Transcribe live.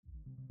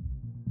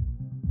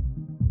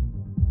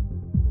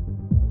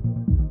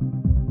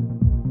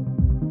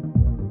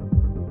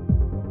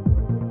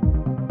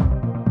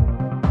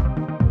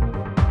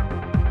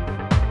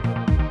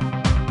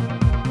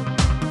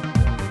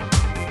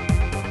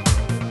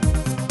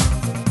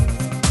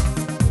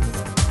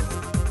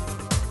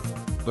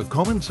The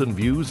comments and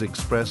views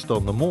expressed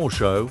on The More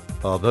Show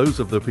are those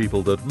of the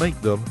people that make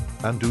them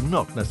and do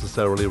not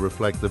necessarily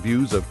reflect the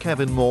views of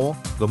Kevin Moore,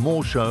 The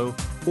More Show,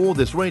 or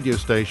this radio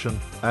station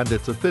and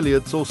its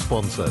affiliates or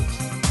sponsors.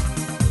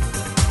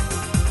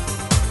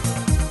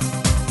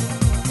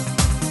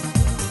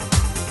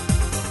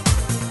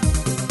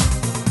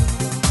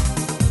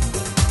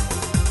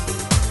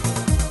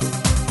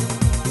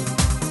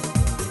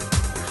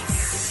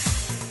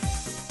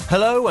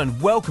 Hello and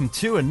welcome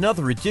to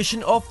another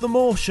edition of The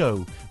More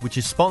Show, which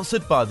is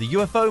sponsored by the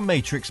UFO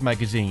Matrix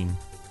magazine.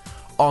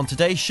 On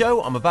today's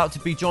show, I'm about to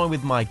be joined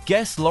with my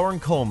guest, Loren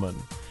Coleman.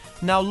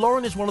 Now,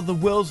 Loren is one of the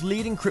world's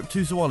leading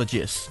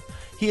cryptozoologists.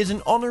 He is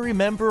an honorary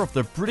member of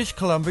the British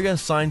Columbia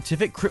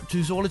Scientific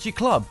Cryptozoology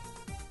Club.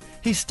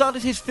 He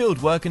started his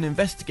fieldwork and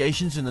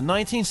investigations in the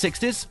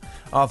 1960s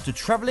after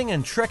travelling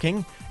and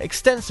trekking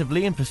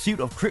extensively in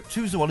pursuit of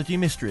cryptozoology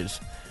mysteries,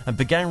 and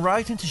began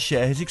writing to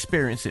share his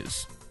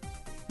experiences.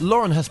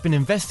 Loren has been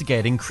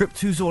investigating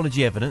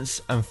cryptozoology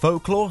evidence and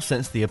folklore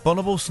since the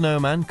abominable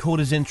snowman caught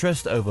his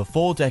interest over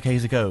 4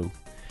 decades ago,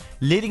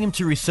 leading him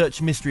to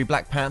research mystery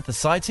Black Panther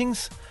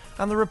sightings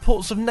and the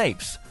reports of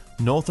Napes,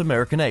 North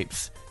American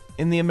apes,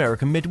 in the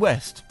American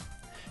Midwest.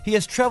 He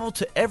has travelled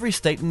to every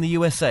state in the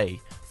USA,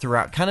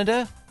 throughout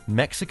Canada,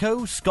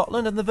 Mexico,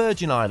 Scotland and the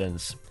Virgin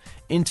Islands,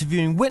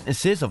 interviewing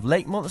witnesses of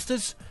lake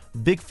monsters,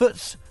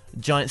 Bigfoots,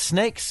 giant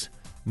snakes,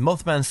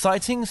 Mothman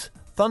sightings,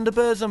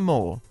 Thunderbirds and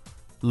more.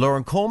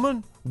 Loren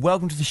Coleman,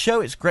 welcome to the show.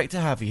 It's great to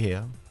have you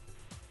here.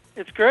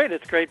 It's great.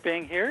 It's great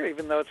being here.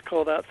 Even though it's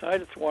cold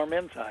outside, it's warm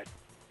inside.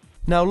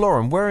 Now,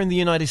 Loren, where in the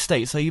United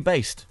States are you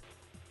based?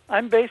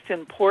 I'm based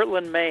in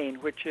Portland, Maine,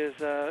 which is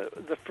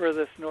the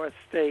furthest north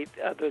state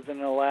other than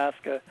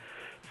Alaska.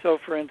 So,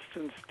 for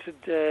instance,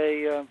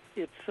 today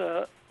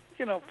it's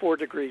 4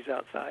 degrees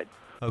outside.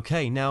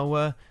 Okay,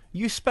 now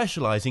you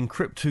specialize in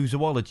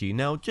cryptozoology.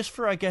 Now, just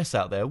for our guests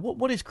out there,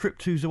 what is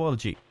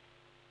cryptozoology?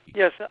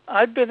 Yes,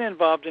 I've been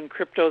involved in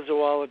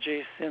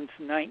cryptozoology since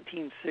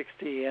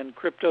 1960, and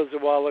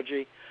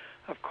cryptozoology,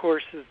 of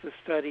course, is the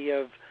study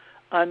of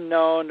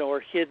unknown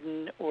or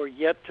hidden or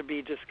yet to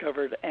be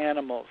discovered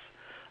animals.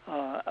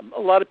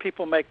 A lot of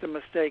people make the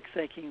mistake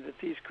thinking that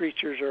these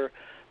creatures are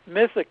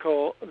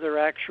mythical. They're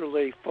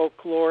actually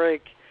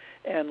folkloric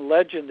and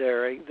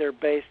legendary. They're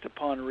based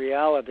upon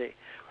reality,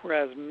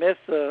 whereas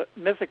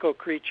mythical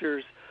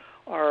creatures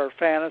are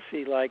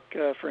fantasy, like,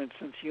 for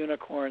instance,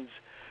 unicorns,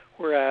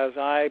 whereas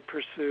I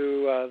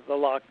pursue the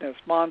Loch Ness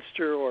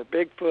Monster or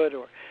Bigfoot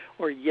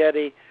or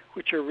Yeti,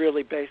 which are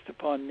really based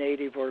upon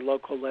native or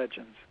local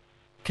legends.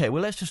 Okay,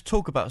 well, let's just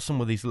talk about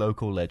some of these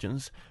local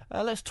legends.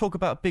 Let's talk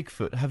about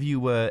Bigfoot. Have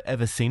you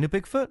ever seen a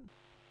Bigfoot?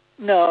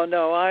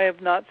 No, I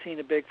have not seen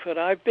a Bigfoot.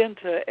 I've been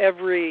to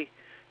every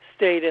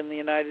state in the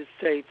United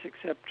States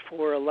except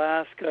for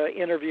Alaska,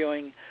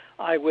 interviewing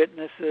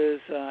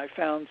eyewitnesses. I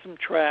found some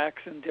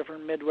tracks in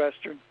different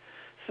Midwestern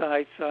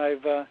sites.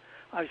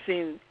 I've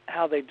seen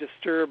how they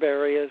disturb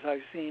areas.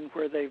 I've seen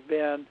where they've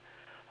been,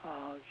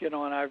 and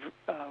I've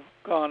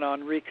gone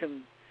on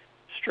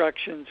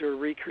reconstructions or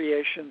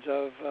recreations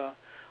of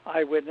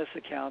eyewitness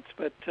accounts.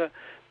 But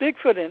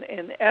Bigfoot,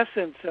 in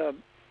essence,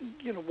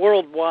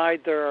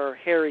 worldwide there are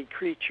hairy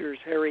creatures,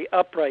 hairy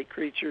upright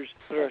creatures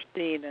that are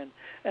seen,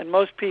 and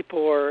most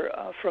people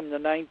are from the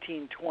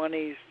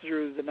 1920s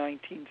through the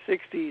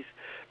 1960s.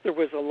 There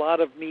was a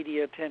lot of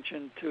media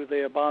attention to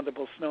the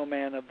abominable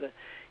snowman of the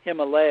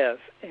Himalayas,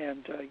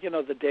 and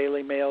the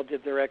Daily Mail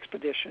did their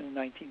expedition in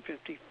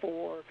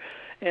 1954,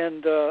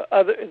 and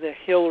the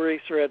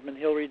Hillary, Sir Edmund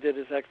Hillary, did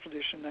his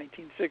expedition in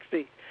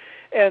 1960,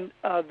 and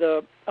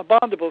the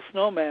abominable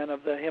snowman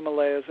of the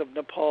Himalayas of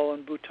Nepal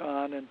and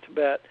Bhutan and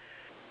Tibet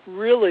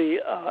really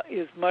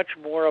is much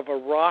more of a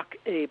rock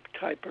ape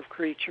type of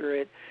creature.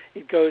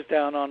 It goes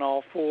down on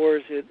all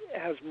fours. It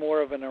has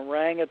more of an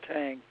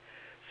orangutan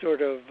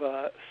sort of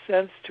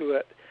sense to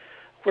it.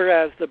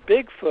 Whereas the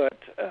Bigfoot,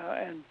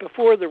 and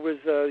before there was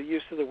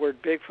use of the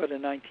word Bigfoot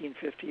in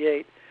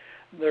 1958,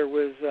 there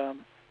was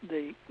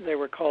they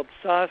were called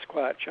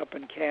Sasquatch up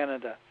in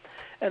Canada.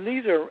 And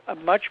these are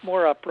much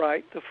more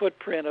upright. The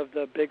footprint of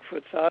the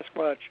Bigfoot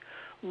Sasquatch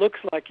looks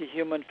like a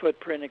human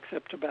footprint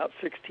except about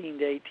 16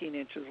 to 18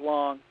 inches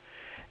long.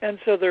 And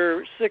so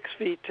they're 6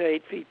 feet to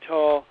 8 feet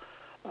tall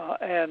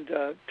and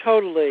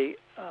totally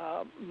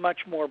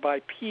much more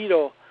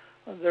bipedal.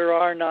 There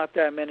are not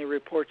that many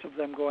reports of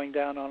them going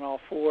down on all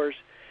fours,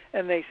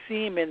 and they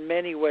seem in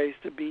many ways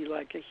to be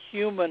like a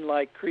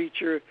human-like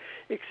creature,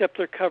 except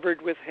they're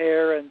covered with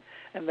hair, and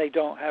they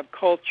don't have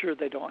culture,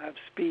 they don't have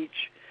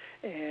speech,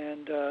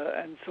 and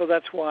so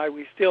that's why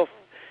we still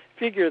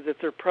figure that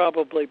they're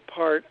probably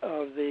part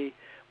of the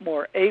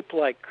more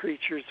ape-like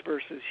creatures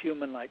versus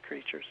human-like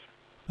creatures.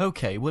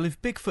 Okay, well, if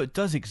Bigfoot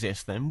does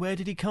exist, then where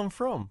did he come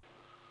from?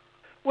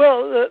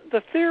 Well,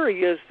 the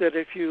theory is that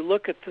if you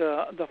look at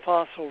the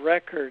fossil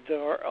record,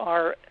 there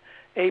are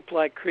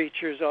ape-like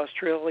creatures,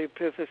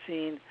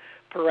 Australopithecine,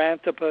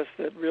 Paranthropus,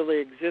 that really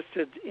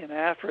existed in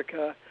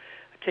Africa,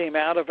 came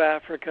out of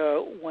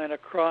Africa, went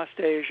across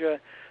Asia.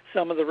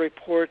 Some of the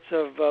reports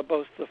of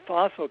both the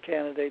fossil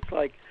candidates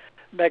like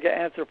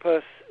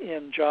Megaanthropus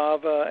in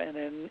Java and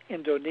in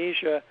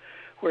Indonesia,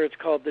 where it's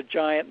called the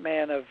giant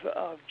man of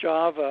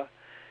Java,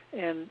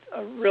 and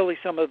really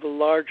some of the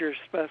larger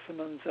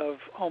specimens of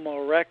Homo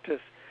erectus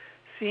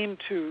seem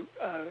to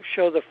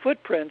show the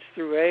footprints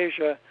through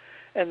Asia.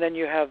 And then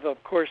you have,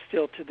 of course,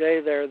 still today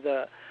there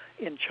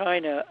in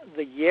China,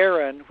 the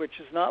Yeren, which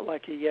is not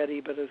like a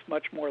Yeti, but is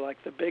much more like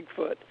the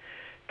Bigfoot,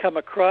 come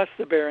across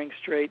the Bering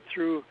Strait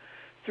through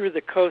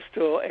the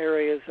coastal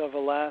areas of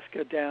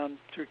Alaska down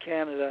through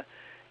Canada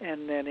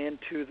and then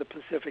into the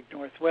Pacific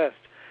Northwest.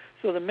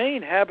 So the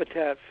main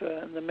habitats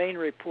and the main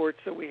reports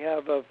that we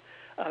have of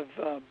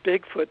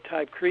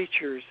Bigfoot-type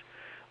creatures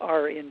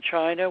are in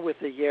China with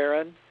the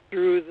Yeren,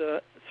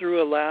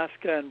 through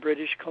Alaska and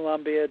British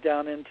Columbia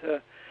down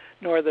into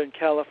Northern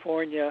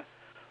California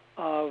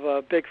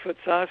of Bigfoot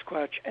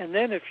Sasquatch. And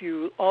then if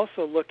you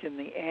also look in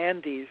the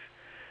Andes,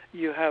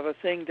 you have a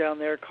thing down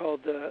there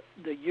called the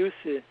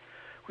Yusi,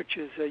 which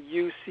is a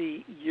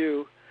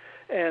UCU,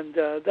 and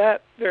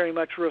that very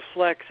much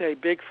reflects a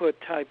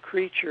Bigfoot-type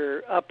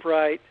creature,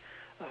 upright,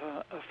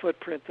 a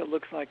footprint that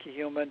looks like a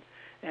human,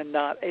 and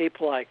not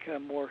ape-like,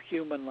 more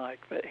human-like,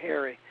 but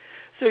hairy.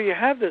 So you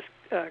have this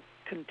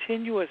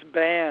continuous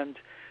band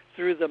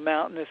through the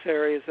mountainous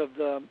areas of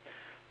the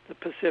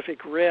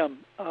Pacific Rim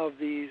of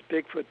these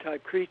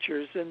Bigfoot-type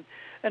creatures,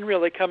 and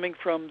really coming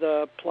from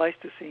the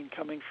Pleistocene,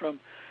 coming from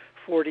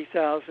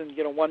 40,000,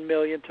 1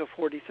 million to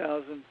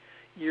 40,000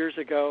 years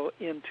ago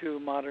into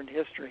modern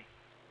history.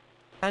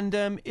 And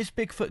is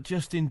Bigfoot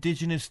just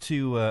indigenous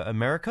to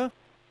America?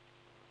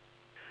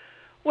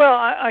 Well,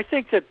 I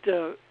think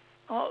that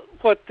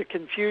what the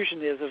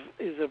confusion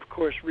is of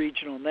course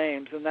regional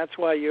names, and that's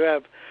why you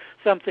have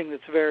something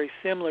that's very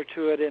similar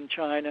to it in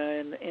China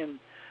and in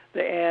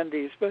the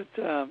Andes, but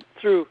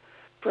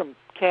from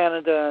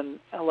Canada and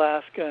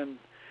Alaska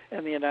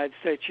and the United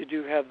States, you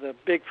do have the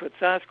Bigfoot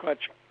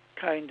Sasquatch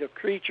kind of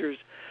creatures.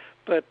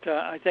 But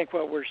I think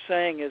what we're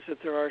saying is that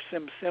there are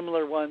some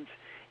similar ones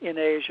in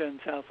Asia and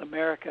South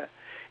America.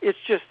 It's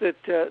just that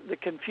the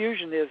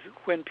confusion is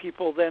when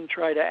people then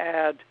try to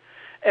add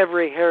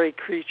every hairy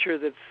creature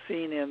that's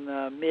seen in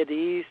the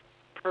Mideast,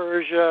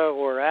 Persia,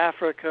 or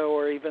Africa,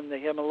 or even the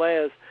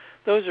Himalayas.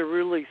 Those are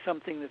really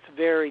something that's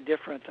very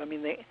different. I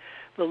mean,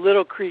 the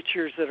little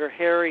creatures that are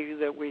hairy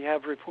that we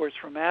have reports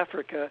from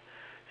Africa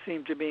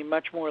seem to be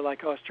much more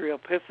like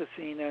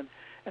Australopithecine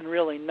and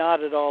really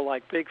not at all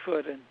like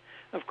Bigfoot. And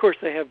of course,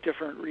 they have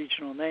different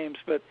regional names,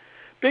 but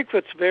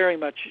Bigfoot's very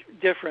much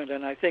different,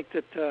 and I think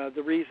that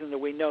the reason that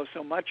we know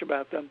so much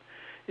about them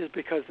is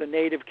because the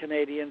Native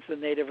Canadians, the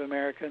Native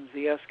Americans,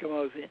 the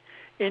Eskimos, the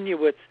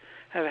Inuits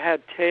have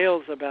had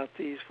tales about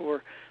these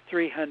for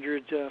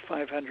 300 to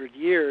 500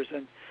 years,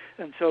 and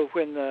so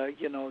when the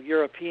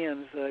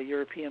Europeans,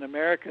 European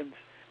Americans,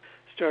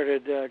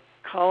 started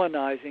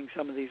colonizing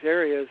some of these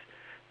areas,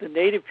 the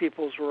native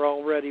peoples were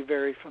already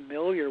very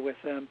familiar with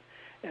them,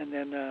 and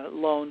then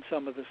loaned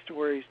some of the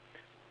stories.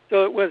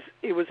 So it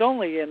was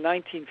only in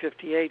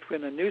 1958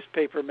 when a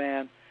newspaper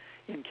man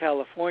in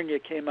California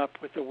came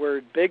up with the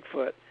word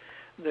Bigfoot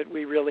that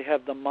we really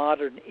have the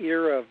modern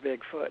era of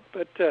Bigfoot.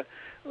 But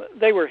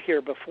they were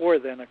here before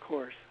then, of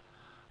course.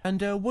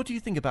 And what do you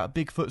think about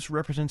Bigfoot's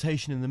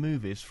representation in the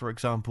movies? For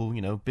example,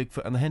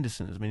 Bigfoot and the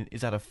Hendersons. I mean,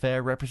 is that a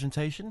fair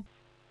representation?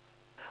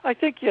 I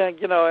think,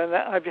 and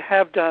I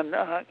have done,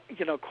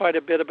 quite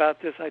a bit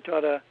about this. I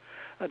taught a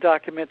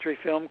documentary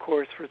film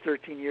course for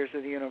 13 years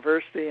at the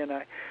university, and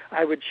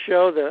I would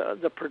show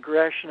the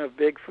progression of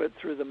Bigfoot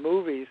through the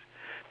movies,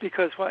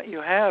 because what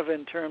you have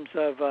in terms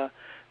of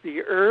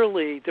the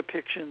early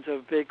depictions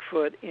of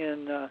Bigfoot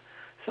in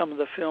some of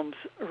the films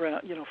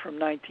around, from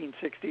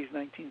 1960s,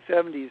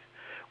 1970s,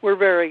 were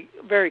very,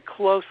 very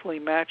closely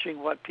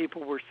matching what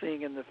people were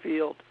seeing in the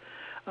field.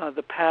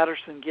 The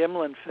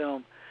Patterson-Gimlin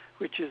film,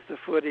 which is the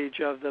footage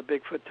of the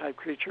Bigfoot-type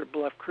creature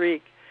Bluff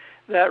Creek,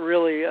 that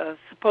really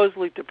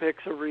supposedly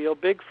depicts a real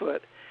Bigfoot.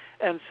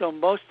 And so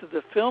most of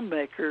the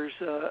filmmakers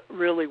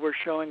really were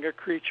showing a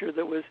creature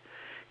that was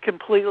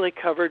completely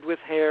covered with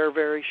hair,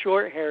 very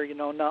short hair,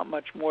 not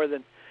much more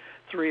than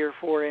 3 or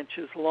 4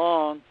 inches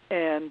long,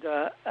 and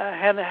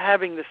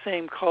having the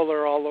same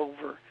color all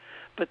over.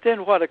 But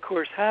then what, of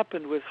course,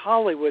 happened was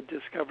Hollywood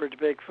discovered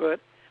Bigfoot,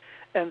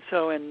 and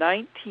so in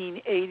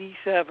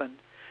 1987,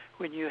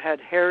 when you had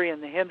Harry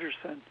and the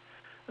Hendersons,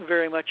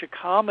 very much a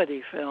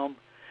comedy film,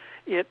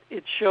 it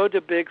showed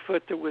a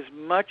Bigfoot that was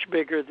much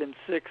bigger than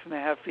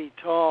 6.5 feet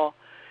tall,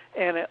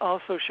 and it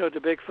also showed a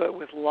Bigfoot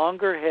with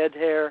longer head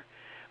hair,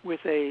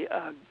 with a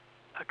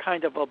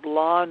kind of a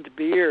blonde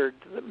beard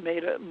that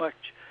made it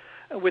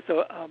with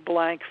a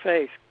blank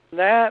face.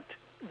 That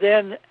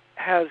then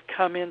has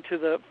come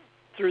into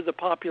through the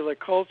popular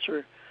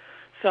culture.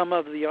 Some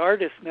of the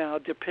artists now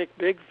depict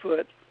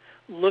Bigfoot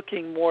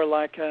looking more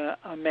like a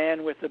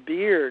man with a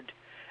beard,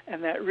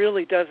 and that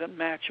really doesn't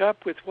match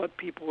up with what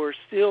people were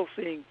still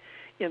seeing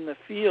in the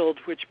field,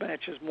 which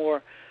matches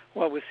more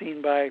what was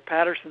seen by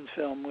Patterson's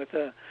film with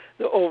the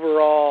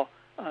overall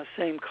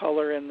same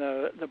color in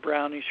the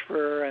brownish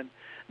fur and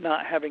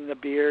not having the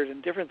beard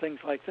and different things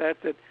like that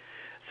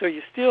So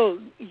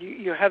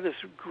you have this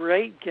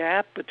great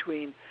gap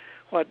between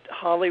what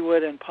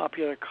Hollywood and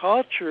popular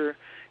culture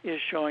is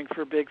showing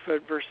for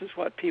Bigfoot versus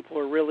what people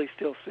are really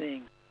still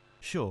seeing.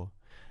 Sure.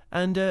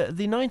 And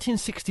the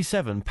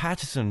 1967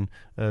 Patterson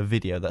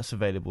video that's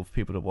available for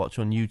people to watch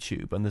on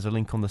YouTube, and there's a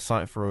link on the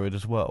site for it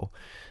as well.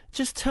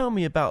 Just tell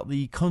me about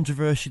the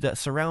controversy that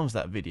surrounds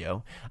that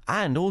video,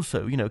 and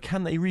also,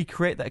 can they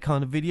recreate that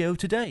kind of video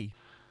today?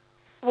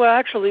 Well,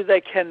 actually,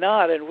 they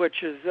cannot, and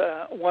which is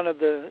one of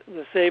the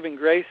saving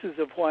graces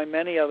of why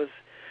many of us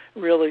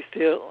really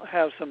still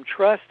have some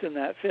trust in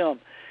that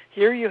film.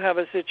 Here you have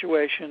a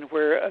situation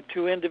where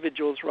two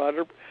individuals,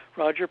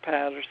 Roger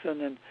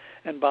Patterson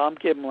and Bob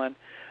Gimlin,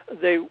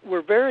 they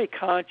were very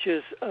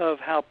conscious of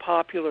how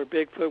popular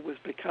Bigfoot was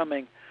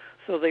becoming,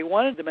 so they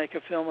wanted to make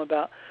a film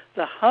about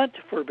the hunt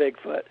for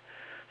Bigfoot.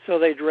 So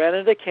they'd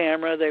rented a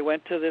camera, they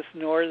went to this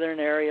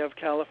northern area of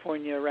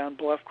California around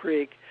Bluff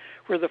Creek,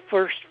 where the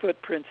first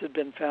footprints had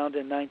been found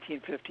in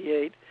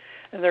 1958,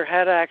 and there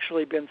had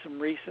actually been some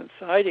recent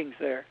sightings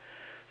there.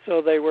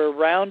 So they were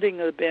rounding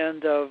the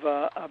bend of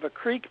a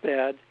creek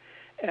bed,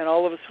 and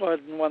all of a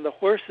sudden one of the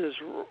horses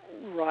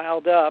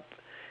riled up,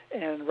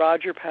 and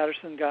Roger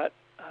Patterson got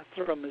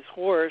from his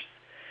horse.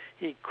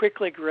 He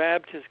quickly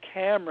grabbed his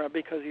camera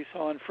because he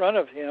saw in front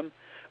of him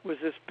was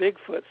this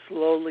Bigfoot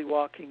slowly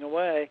walking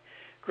away,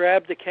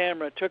 grabbed the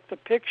camera, took the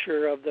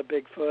picture of the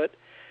Bigfoot,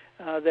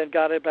 then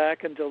got it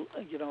back and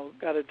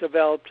got it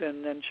developed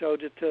and then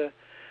showed it to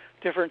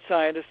different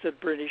scientists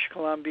at British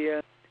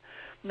Columbia.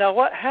 Now,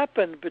 what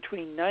happened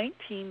between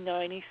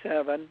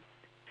 1997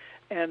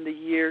 and the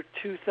year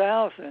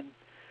 2000,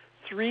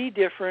 three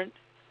different,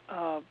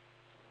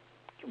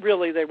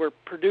 really they were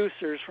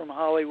producers from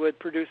Hollywood,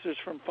 producers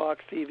from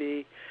Fox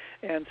TV,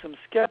 and some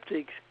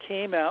skeptics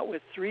came out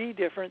with three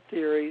different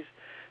theories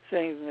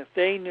saying that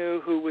they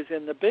knew who was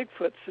in the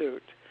Bigfoot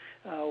suit.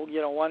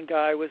 One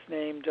guy was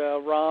named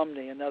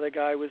Romney, another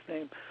guy was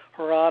named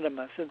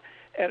Hieronymus.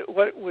 And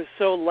what was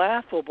so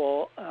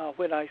laughable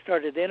when I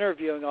started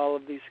interviewing all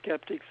of these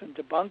skeptics and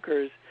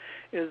debunkers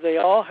is they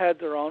all had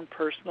their own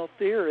personal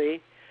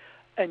theory,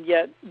 and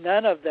yet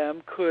none of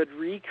them could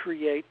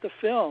recreate the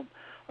film.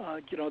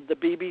 The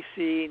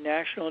BBC,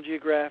 National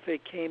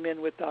Geographic came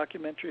in with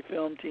documentary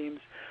film teams,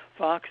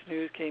 Fox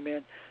News came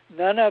in.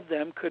 None of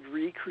them could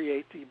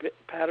recreate the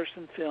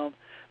Patterson film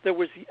that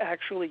was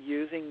actually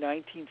using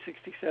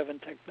 1967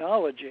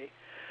 technology.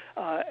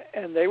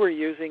 And they were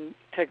using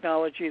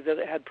technology that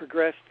had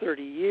progressed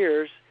 30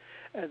 years,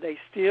 and they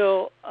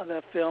still,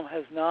 the film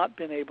has not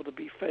been able to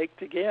be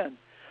faked again.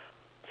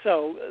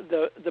 So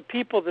the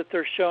people that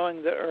they're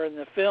showing that are in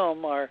the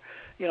film are,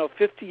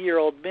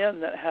 50-year-old men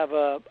that have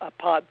a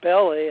pot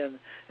belly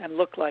and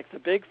look like the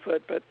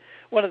Bigfoot. But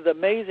one of the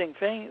amazing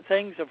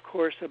things, of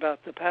course,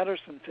 about the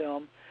Patterson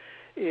film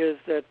is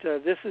that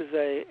this is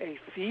a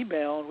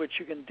female in which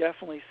you can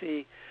definitely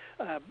see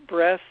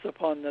breasts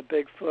upon the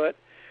Bigfoot,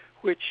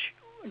 which,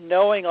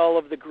 knowing all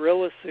of the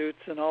gorilla suits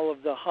and all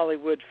of the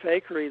Hollywood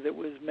fakery that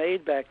was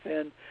made back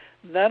then,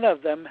 none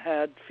of them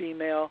had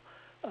female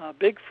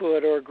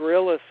Bigfoot or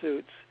gorilla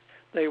suits.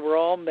 They were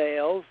all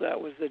males.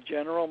 That was the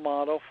general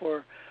model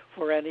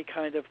for any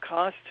kind of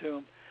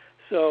costume.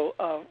 So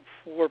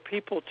for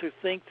people to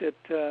think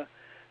that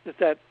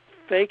that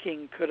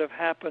faking could have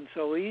happened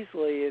so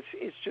easily,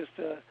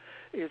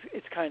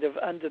 it's kind of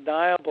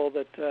undeniable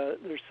that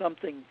there's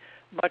something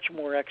much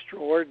more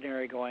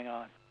extraordinary going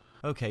on.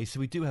 Okay, so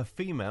we do have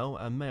female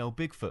and male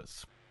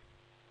Bigfoots.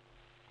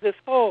 This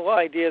whole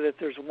idea that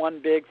there's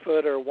one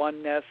Bigfoot or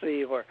one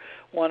Nessie or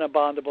one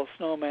abominable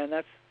snowman,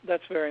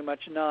 that's very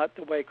much not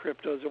the way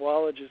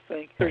cryptozoologists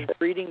think. There's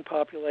breeding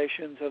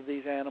populations of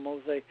these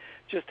animals. They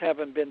just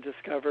haven't been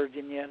discovered,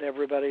 and yet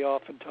everybody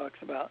often talks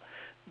about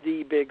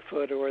the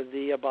Bigfoot or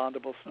the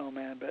abominable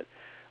snowman. But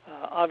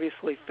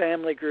obviously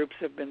family groups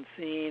have been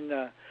seen,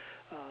 a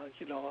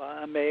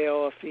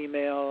male, a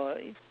female,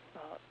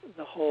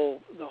 the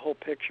whole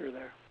picture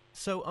there.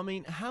 So,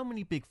 how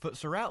many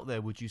Bigfoots are out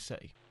there, would you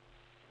say?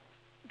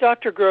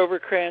 Dr. Grover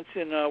Krantz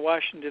in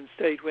Washington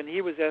State, when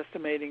he was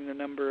estimating the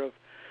number of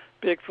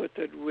Bigfoot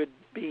that would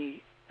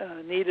be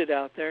needed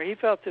out there, he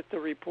felt that the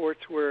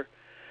reports were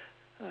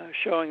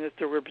showing that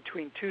there were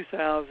between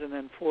 2,000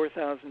 and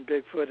 4,000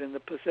 Bigfoot in the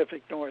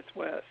Pacific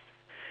Northwest.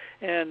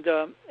 And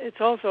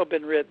it's also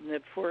been written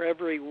that for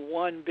every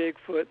one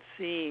Bigfoot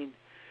seen,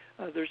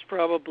 there's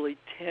probably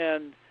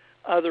 10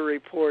 other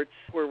reports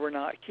where we're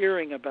not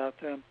hearing about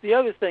them. The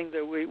other thing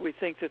that we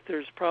think that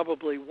there's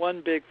probably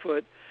one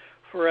Bigfoot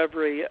for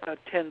every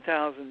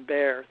 10,000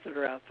 bears that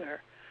are out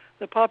there.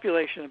 The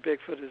population of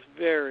Bigfoot is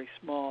very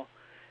small.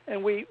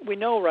 And we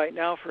know right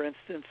now, for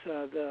instance,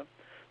 the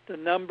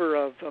number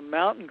of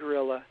mountain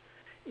gorilla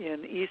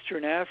in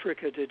eastern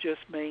Africa to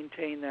just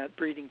maintain that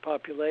breeding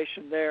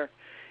population there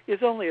is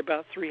only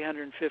about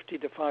 350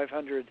 to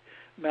 500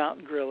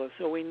 mountain gorillas.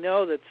 So we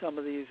know that some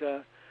of these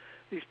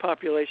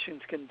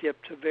populations can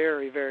dip to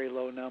very, very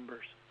low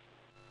numbers.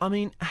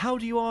 How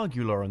do you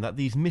argue, Lauren, that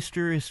these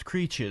mysterious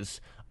creatures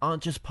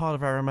aren't just part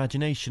of our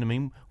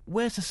imagination?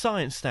 Where's the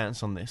science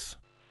stance on this?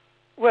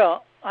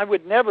 Well, I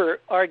would never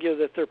argue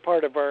that they're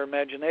part of our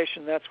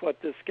imagination. That's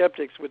what the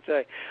skeptics would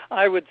say.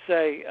 I would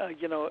say,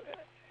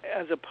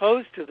 as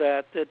opposed to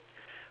that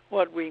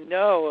what we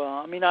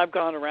know, I've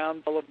gone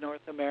around all of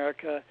North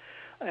America,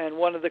 and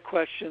one of the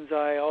questions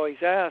I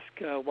always ask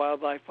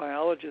wildlife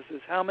biologists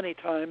is, how many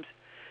times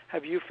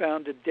have you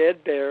found a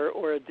dead bear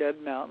or a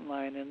dead mountain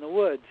lion in the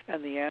woods?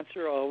 And the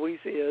answer always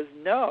is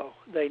no.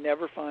 They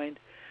never find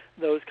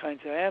those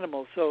kinds of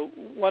animals. So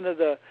one of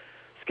the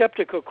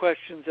skeptical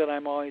questions that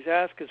I'm always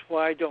asked is,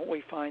 why don't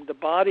we find the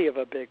body of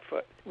a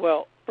Bigfoot?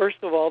 Well, first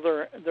of all,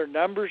 their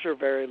numbers are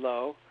very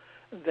low.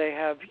 They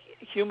have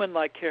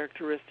human-like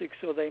characteristics,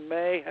 so they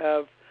may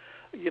have,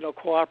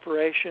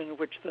 cooperation,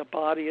 which the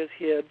body is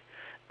hid.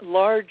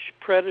 Large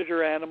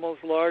predator animals,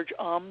 large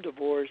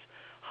omnivores,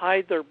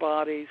 hide their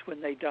bodies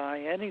when they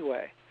die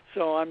anyway.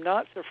 So I'm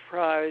not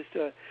surprised.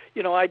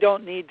 I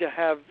don't need to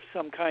have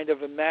some kind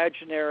of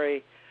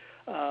imaginary,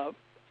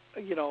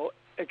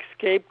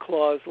 escape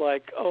clause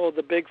like,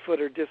 the Bigfoot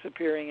are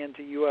disappearing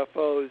into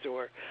UFOs,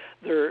 or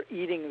they're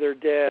eating their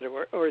dead,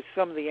 or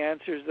some of the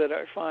answers that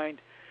I find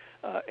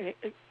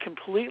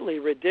completely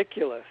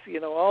ridiculous.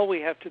 All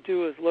we have to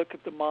do is look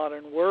at the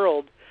modern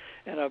world,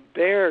 and a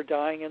bear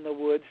dying in the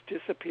woods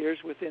disappears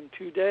within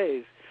 2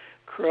 days.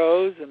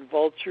 Crows and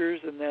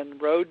vultures and then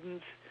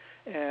rodents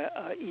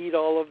eat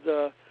all of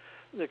the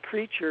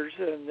creatures,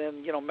 and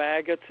then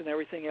maggots and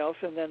everything else,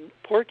 and then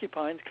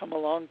porcupines come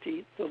along to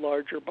eat the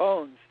larger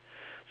bones.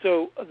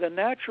 So the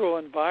natural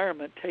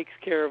environment takes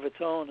care of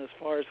its own as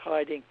far as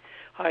hiding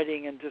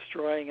and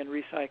destroying and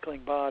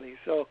recycling bodies.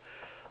 So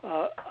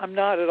I'm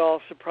not at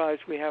all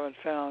surprised we haven't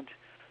found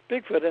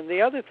Bigfoot. And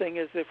the other thing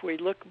is, if we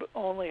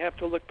only have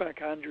to look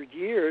back 100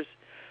 years,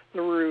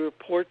 there were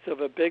reports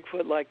of a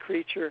Bigfoot-like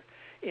creature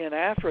in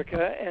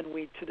Africa, and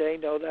we today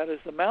know that as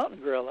the mountain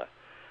gorilla.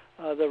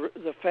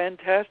 The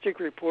fantastic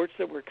reports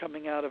that were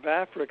coming out of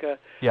Africa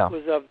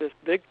was of this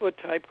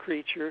Bigfoot-type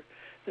creature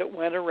that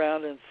went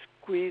around and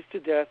squeezed to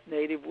death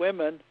native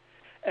women,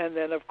 and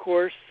then of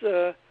course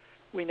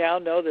we now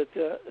know that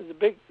the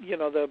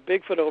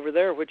Bigfoot over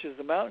there, which is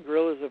the mountain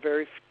gorilla, is a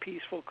very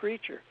peaceful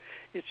creature.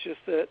 It's just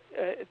that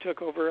it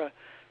took over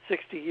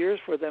 60 years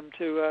for them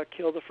to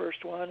kill the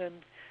first one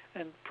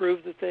and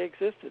prove that they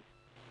existed.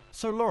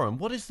 So, Lauren,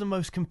 what is the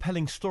most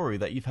compelling story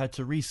that you've had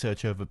to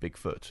research over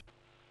Bigfoot?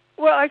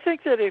 Well, I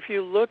think that if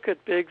you look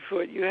at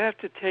Bigfoot, you have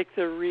to take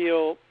the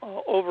real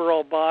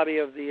overall body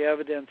of the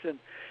evidence,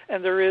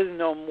 and there is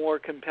no more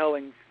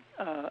compelling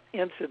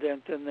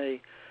incident than the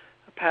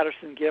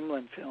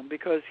Patterson-Gimlin film,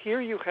 because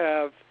here you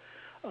have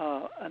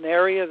an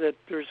area that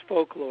there's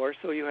folklore,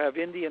 so you have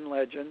Indian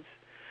legends,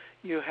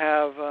 you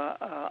have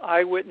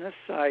eyewitness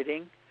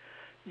sighting,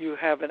 you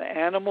have an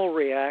animal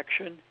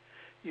reaction,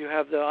 you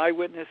have the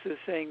eyewitnesses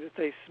saying that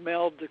they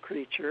smelled the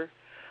creature,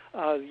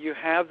 you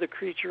have the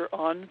creature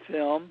on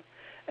film,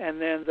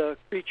 and then the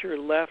creature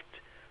left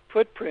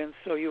footprints,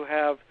 so you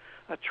have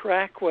a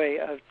trackway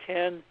of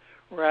 10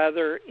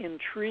 rather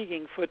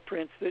intriguing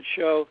footprints that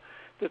show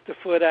that the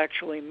foot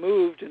actually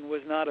moved and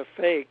was not a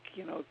fake,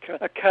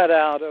 a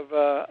cutout of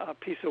a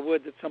piece of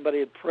wood that somebody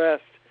had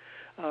pressed.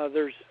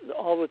 There's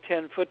all the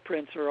 10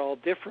 footprints are all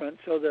different,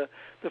 so the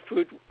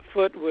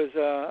foot was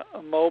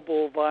a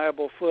mobile,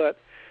 viable foot.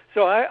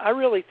 So I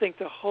really think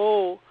the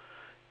whole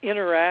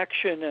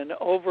interaction and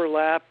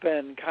overlap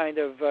and kind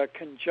of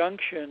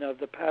conjunction of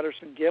the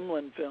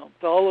Patterson-Gimlin film,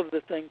 all of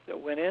the things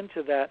that went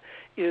into that,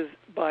 is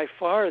by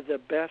far the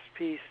best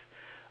piece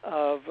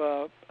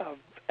of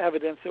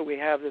evidence that we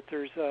have that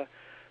there's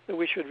that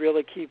we should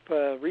really keep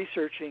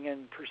researching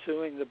and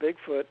pursuing the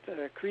Bigfoot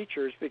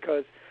creatures,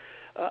 because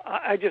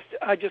I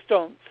just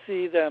don't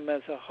see them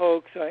as a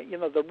hoax.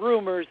 The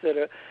rumors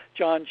that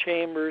John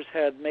Chambers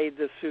had made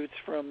the suits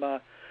from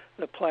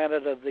the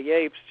Planet of the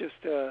Apes just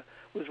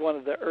was one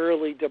of the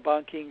early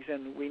debunkings,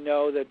 and we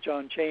know that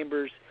John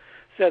Chambers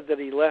said that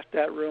he left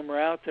that rumor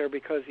out there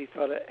because he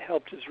thought it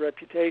helped his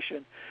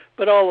reputation.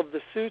 But all of the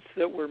suits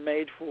that were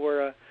made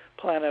for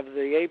Planet of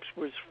the Apes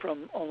was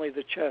from only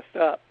the chest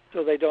up,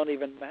 so they don't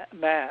even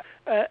match.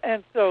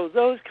 And so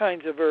those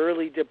kinds of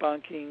early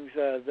debunkings,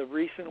 the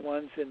recent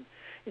ones in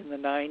the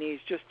 90s,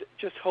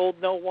 just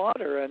hold no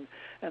water.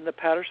 And the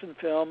Patterson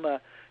film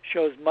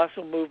shows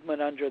muscle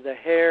movement under the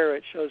hair.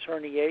 It shows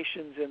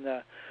herniations in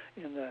the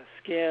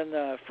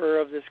skin, fur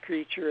of this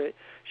creature. It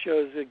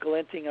shows the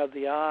glinting of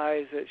the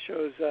eyes. It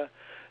shows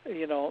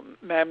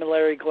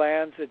mammillary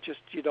glands that just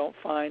you don't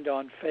find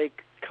on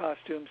fake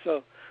costumes.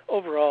 So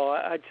overall,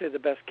 I'd say the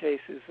best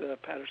case is the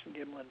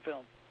Patterson-Gimlin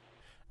film.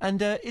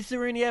 And is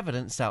there any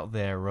evidence out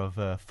there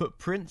of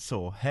footprints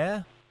or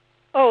hair?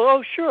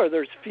 Oh, sure.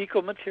 There's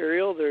fecal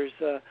material. There's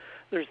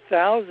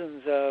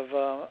thousands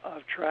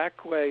of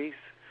trackways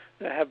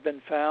that have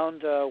been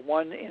found.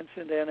 One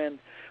incident in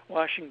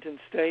Washington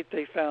State,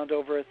 they found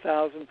over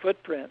 1,000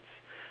 footprints.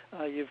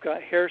 You've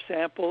got hair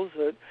samples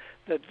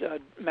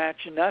that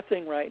match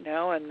nothing right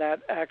now, and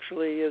that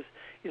actually is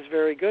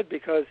very good,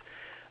 because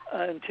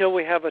until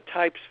we have a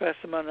type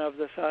specimen of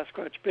the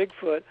Sasquatch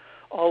Bigfoot,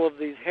 all of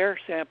these hair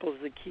samples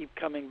that keep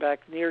coming back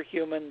near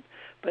human,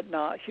 but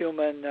not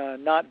human,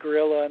 not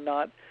gorilla,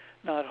 not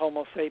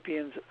Homo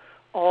sapiens,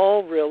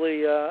 all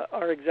really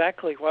are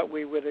exactly what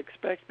we would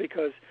expect,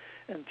 because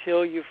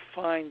until you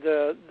find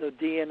the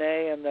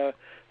DNA and the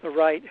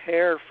right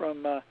hair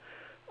from a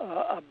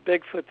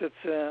Bigfoot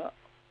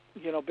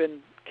that's been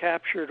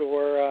captured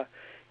or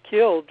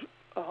killed,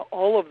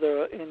 all of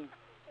the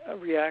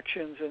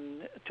reactions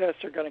and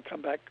tests are going to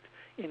come back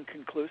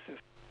inconclusive.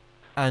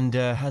 And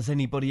has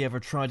anybody ever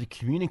tried to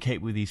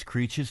communicate with these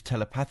creatures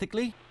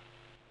telepathically?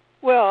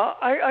 Well,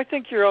 I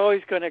think you're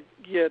always going to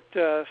get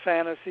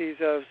fantasies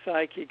of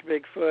psychic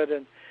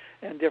Bigfoot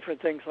and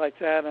different things like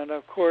that. And,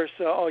 of course,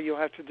 all you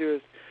have to do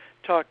is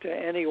talk to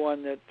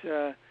anyone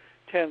that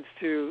tends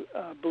to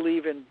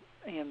believe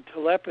in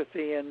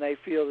telepathy, and they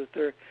feel that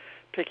they're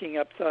picking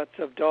up thoughts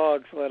of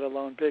dogs, let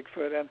alone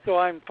Bigfoot. And so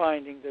I'm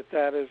finding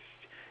that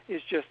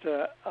is just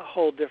a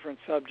whole different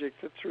subject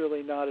that's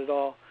really not at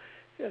all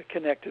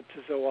connected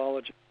to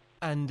zoology.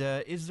 And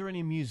is there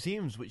any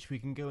museums which we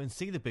can go and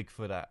see the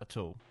Bigfoot at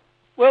all?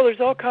 Well,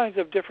 there's all kinds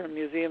of different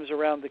museums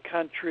around the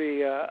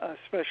country,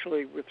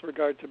 especially with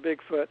regard to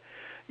Bigfoot.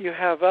 You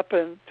have up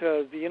at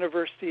the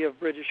University of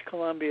British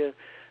Columbia,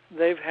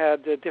 they've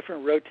had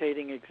different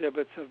rotating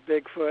exhibits of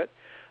Bigfoot.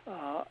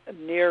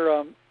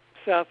 Near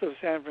south of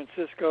San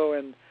Francisco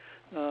and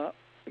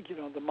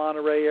the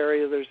Monterey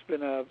area, there's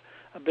been a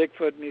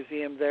Bigfoot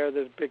museum there.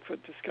 There's a Bigfoot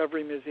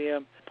Discovery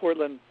Museum.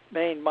 Portland,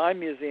 Maine, my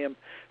museum,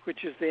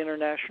 which is the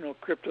International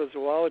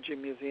Cryptozoology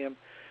Museum,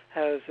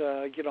 has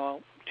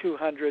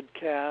 200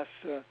 casts,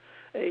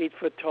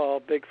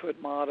 8-foot-tall Bigfoot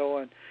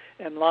model,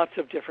 and lots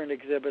of different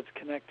exhibits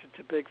connected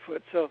to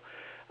Bigfoot. So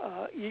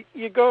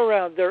you go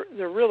around. They're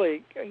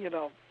really,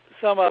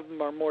 some of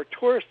them are more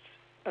tourist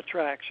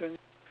attractions.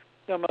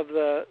 Some of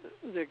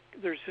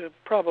there's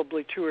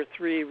probably 2 or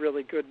 3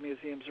 really good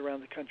museums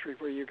around the country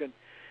where you can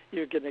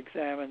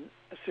examine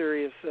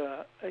serious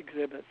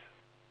exhibits.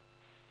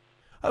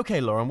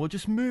 Okay, Lauren, well,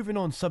 just moving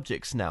on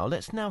subjects now.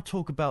 Let's now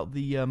talk about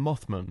the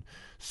Mothman.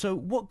 So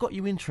what got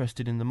you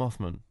interested in the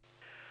Mothman?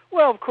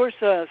 Well, of course,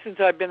 since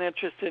I've been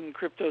interested in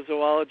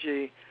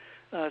cryptozoology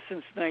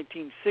since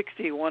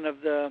 1960, one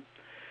of the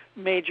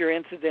major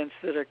incidents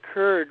that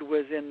occurred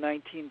was in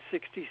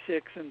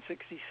 1966 and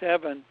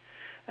 67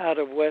 out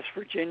of West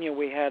Virginia.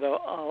 We had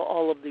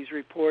all of these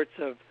reports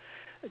of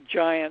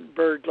giant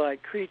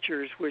bird-like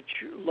creatures,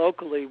 which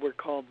locally were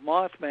called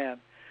Mothman.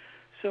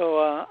 So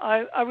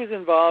I was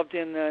involved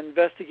in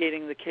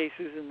investigating the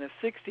cases in the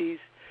 60s,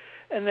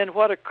 and then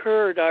what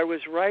occurred, I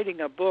was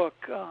writing a book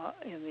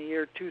in the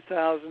year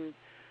 2000.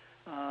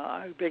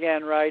 I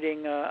began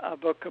writing a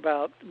book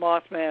about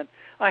Mothman.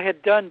 I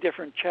had done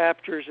different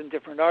chapters and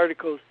different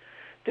articles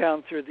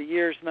down through the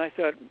years, and I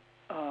thought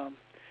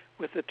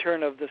with the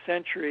turn of the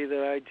century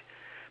that I'd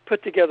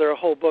put together a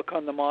whole book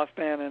on the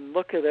Mothman and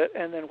look at it.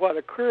 And then what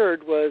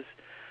occurred was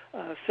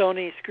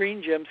Sony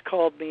Screen Gems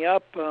called me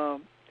up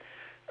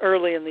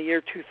early in the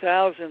year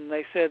 2000.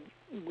 They said,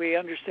 "We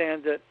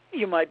understand that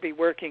you might be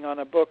working on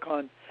a book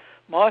on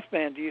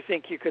Mothman. Do you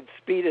think you could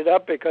speed it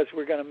up, because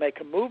we're going to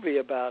make a movie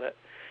about it?"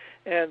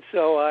 And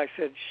so I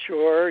said,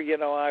 "Sure."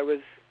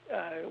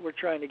 We're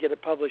trying to get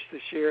it published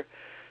this year.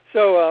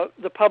 So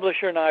the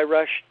publisher and I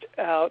rushed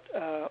out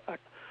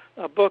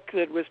a book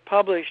that was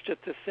published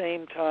at the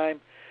same time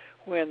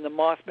when the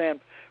Mothman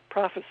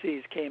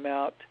Prophecies came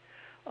out.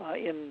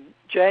 In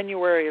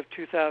January of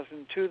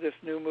 2002, this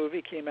new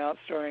movie came out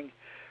starring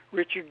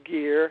Richard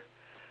Gere,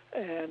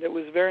 and it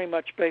was very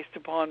much based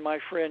upon my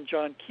friend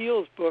John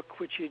Keel's book,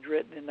 which he'd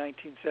written in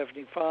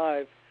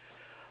 1975,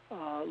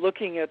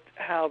 looking at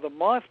how the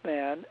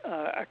Mothman,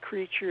 a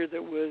creature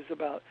that was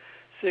about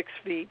 6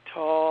 feet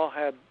tall,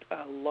 had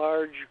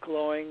large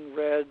glowing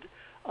red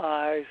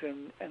eyes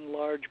and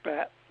large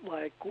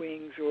bat-like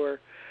wings or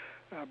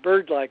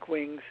bird-like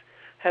wings,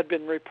 had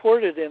been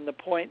reported in the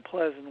Point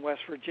Pleasant,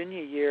 West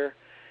Virginia year.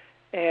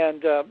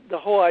 And the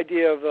whole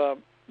idea of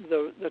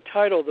the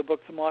title of the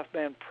book, The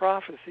Mothman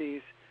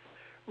Prophecies,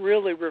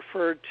 really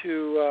referred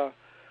to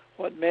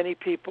what many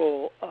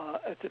people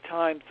at the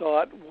time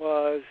thought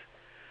was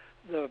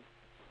the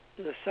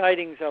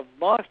sightings of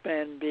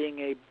Mothman being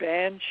a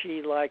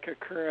banshee-like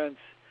occurrence,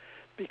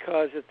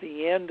 because at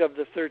the end of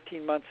the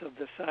 13 months of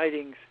the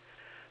sightings,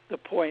 the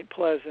Point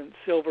Pleasant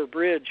Silver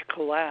Bridge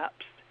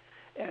collapsed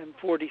and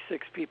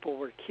 46 people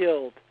were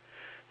killed.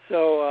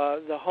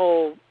 So the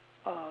whole,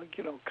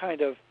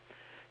 kind of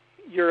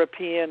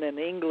European and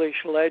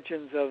English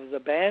legends of the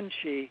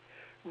banshee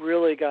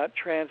really got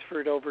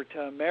transferred over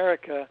to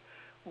America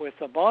with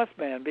the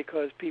Mothman,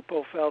 because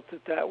people felt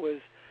that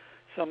was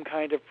some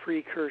kind of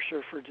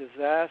precursor for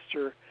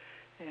disaster,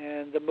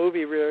 and the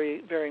movie really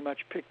very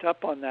much picked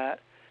up on that.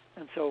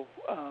 And so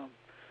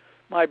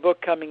my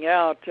book coming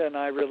out, and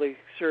I really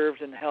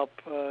served and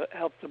helped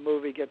the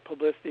movie get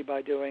publicity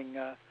by doing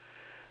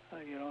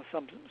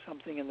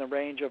something in the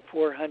range of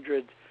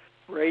 400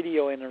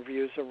 radio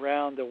interviews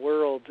around the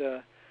world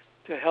to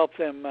help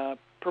them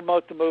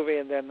promote the movie,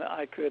 and then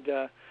I could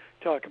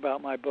talk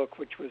about my book,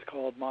 which was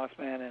called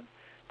Mothman and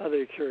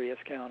Other Curious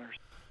Counters.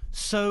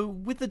 So,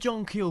 with the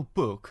John Keel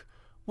book,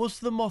 was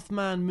the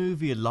Mothman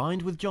movie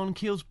aligned with John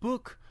Keel's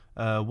book?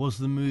 Was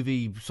the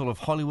movie sort of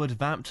Hollywood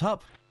vamped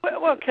up?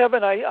 Well,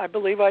 Kevin, I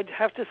believe I'd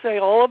have to say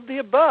all of the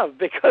above,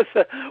 because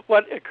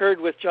what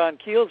occurred with John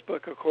Keel's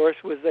book, of course,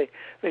 was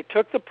they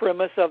took the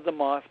premise of the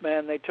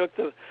Mothman, they took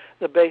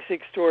the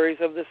basic stories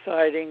of the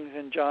sightings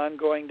and John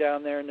going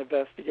down there and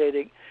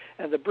investigating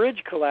and the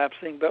bridge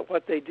collapsing, but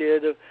what they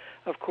did,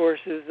 of course,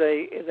 is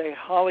they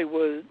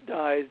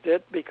Hollywoodized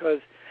it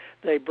because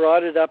they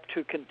brought it up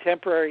to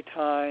contemporary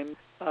time.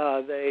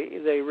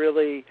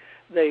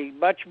 They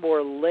much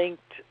more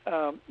linked.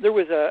 There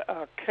was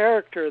a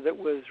character that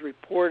was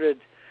reported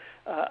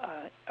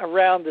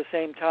around the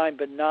same time,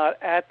 but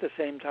not at the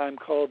same time,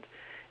 called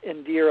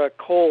Indira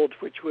Cold,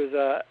 which was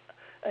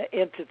an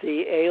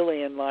entity,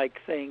 alien-like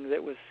thing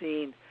that was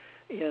seen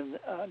in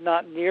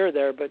not near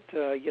there, but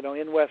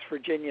in West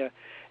Virginia.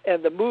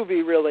 And the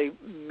movie really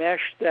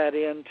meshed that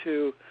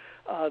into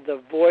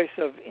the voice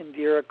of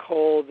Indira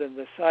Cold and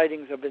the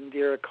sightings of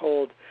Indira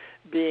Cold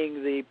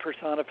being the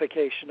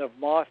personification of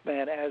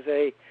Mothman as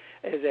a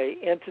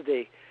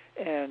entity,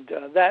 and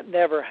that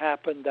never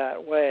happened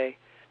that way.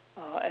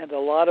 And a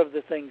lot of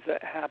the things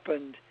that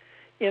happened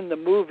in the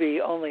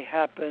movie only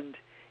happened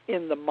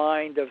in the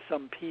mind of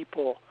some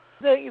people.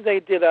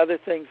 They did other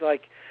things,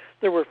 like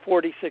there were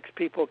 46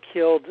 people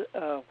killed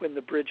when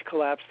the bridge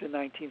collapsed in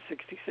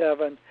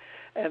 1967,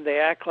 and they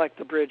act like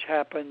the bridge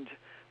happened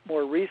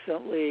more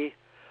recently.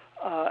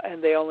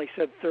 And they only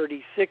said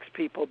 36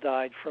 people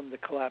died from the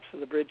collapse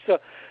of the bridge. So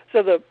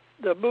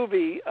the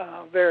movie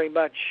very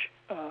much,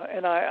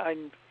 and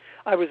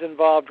I was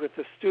involved with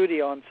the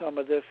studio on some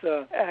of this.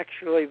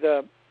 Actually,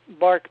 the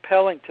Mark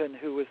Pellington,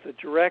 who was the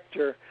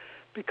director,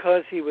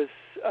 because he was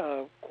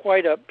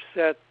quite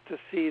upset to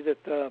see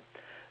that the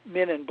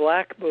Men in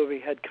Black movie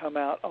had come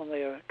out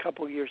only a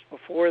couple years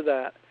before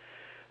that,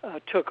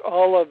 took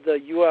all of the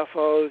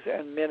UFOs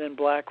and Men in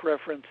Black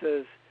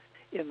references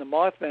in the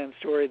Mothman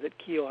story that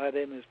Keel had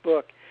in his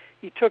book.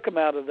 He took them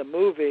out of the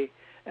movie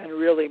and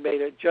really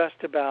made it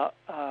just about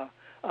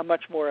a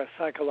much more a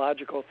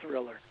psychological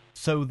thriller.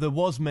 So there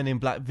was Men in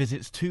Black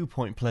visits to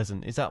Point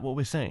Pleasant. Is that what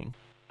we're saying?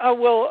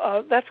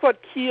 That's what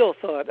Keel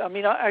thought. I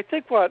mean, I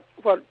think what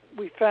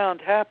we found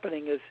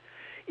happening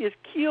is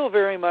Keel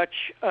very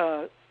much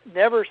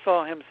never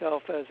saw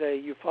himself as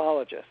a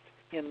ufologist.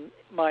 In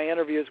my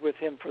interviews with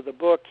him for the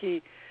book,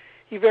 he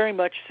very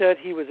much said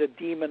he was a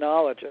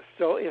demonologist.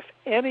 So if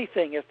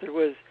anything, if there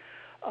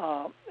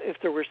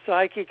were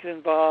psychics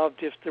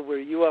involved, if there were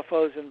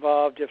UFOs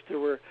involved, if there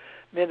were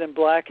Men in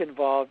Black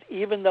involved,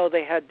 even though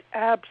they had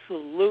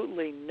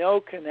absolutely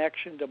no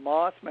connection to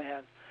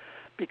Mothman,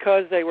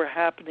 because they were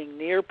happening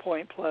near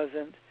Point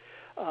Pleasant,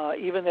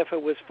 even if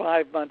it was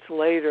 5 months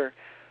later,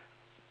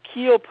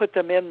 Keel put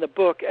them in the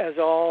book as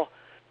all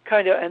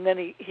kind of, and then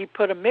he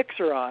put a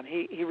mixer on.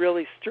 He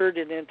really stirred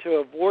it into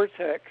a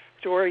vortex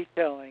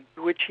storytelling,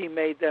 which he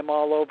made them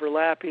all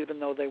overlap, even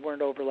though they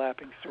weren't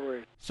overlapping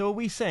stories. So are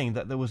we saying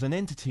that there was an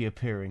entity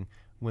appearing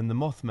when the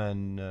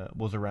Mothman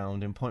was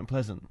around in Point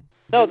Pleasant?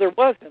 No, there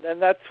wasn't,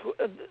 and that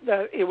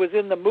it was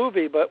in the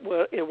movie, but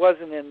it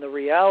wasn't in the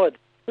reality.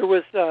 There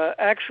was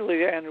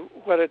actually, and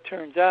what it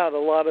turns out, a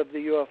lot of the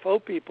UFO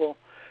people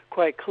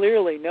quite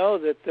clearly know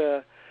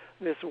that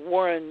this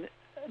Warren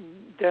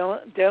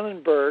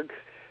Dellenberg,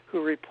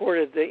 who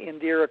reported the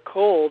Indira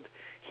Cold,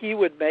 he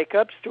would make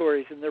up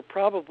stories, and there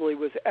probably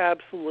was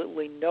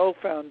absolutely no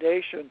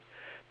foundation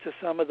to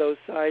some of those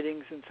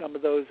sightings and some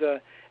of those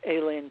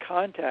alien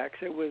contacts.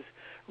 It was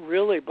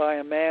really by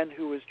a man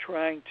who was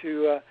trying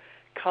to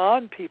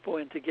con people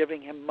into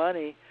giving him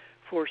money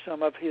for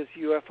some of his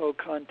UFO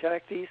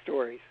contactee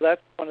stories.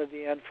 That's one of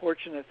the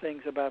unfortunate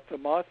things about the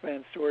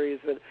Mothman story,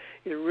 is that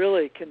it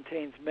really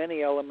contains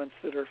many elements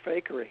that are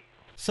fakery.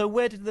 So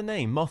where did the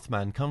name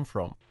Mothman come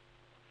from?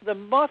 The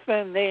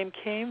Mothman name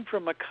came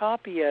from a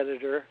copy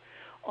editor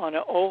on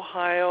an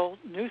Ohio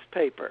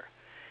newspaper.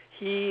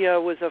 He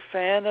was a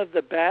fan of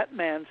the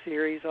Batman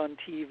series on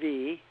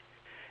TV,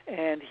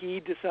 and he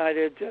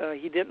decided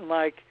he didn't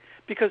like,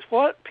 because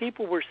what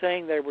people were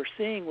saying they were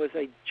seeing was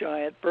a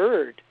giant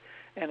bird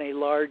and a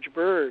large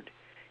bird.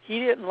 He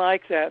didn't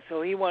like that,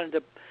 so he wanted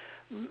to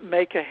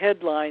make a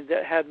headline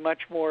that had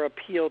much more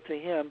appeal to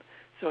him,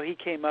 so he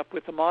came up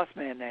with the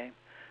Mothman name.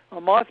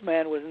 Well,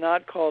 Mothman was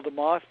not called a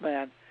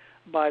Mothman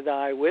by the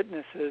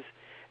eyewitnesses,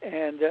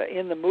 and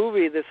in the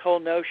movie, this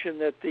whole notion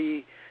that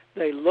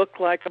they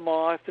look like a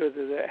moth or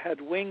that it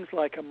had wings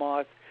like a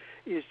moth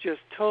is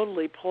just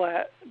totally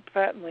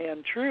patently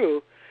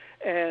untrue,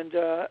 and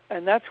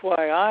that's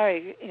why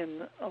I,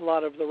 in a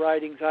lot of the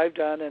writings I've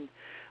done, and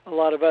a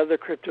lot of other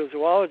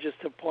cryptozoologists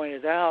have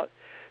pointed out,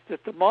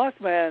 that the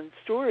Mothman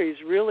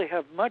stories really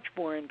have much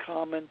more in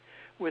common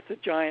with the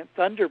giant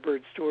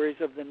thunderbird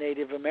stories of the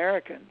Native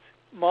Americans.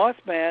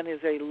 Mothman is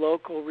a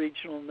local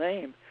regional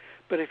name,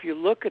 but if you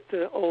look at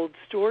the old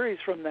stories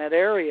from that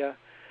area,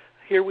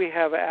 here we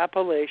have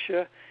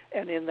Appalachia,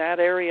 and in that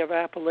area of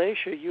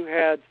Appalachia you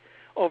had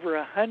over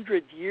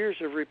 100 years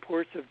of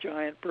reports of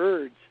giant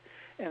birds,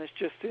 and it's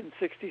just in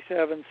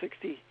 67,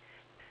 60,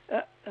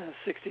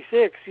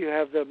 1966, you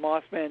have the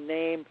Mothman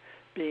name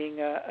being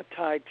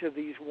tied to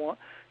these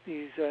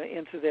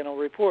incidental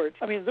reports.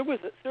 I mean, there was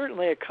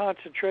certainly a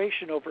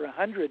concentration. Over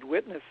 100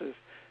 witnesses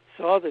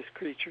saw this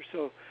creature,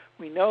 so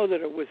we know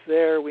that it was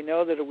there. We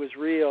know that it was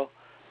real.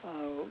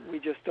 We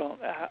just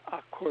don't,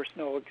 of course,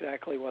 know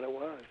exactly what it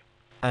was.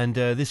 And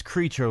this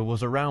creature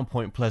was around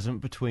Point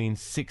Pleasant between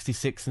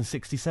 66 and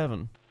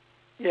 67.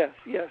 Yes.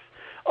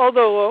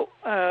 Although,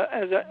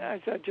 as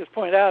I just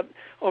pointed out,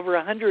 over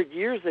 100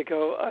 years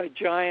ago, a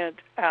giant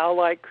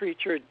owl-like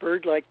creature,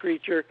 bird-like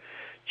creature,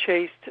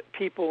 chased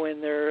people in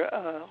their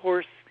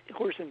horse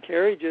and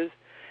carriages,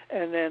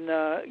 and then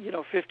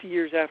 50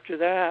 years after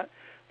that,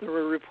 there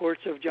were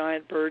reports of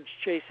giant birds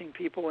chasing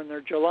people in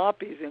their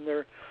jalopies, in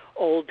their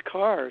old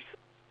cars.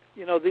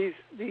 You know, these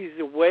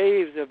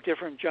waves of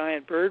different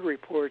giant bird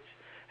reports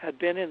had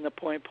been in the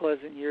Point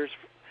Pleasant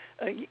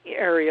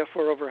area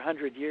for over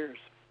 100 years.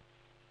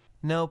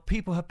 Now,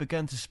 people have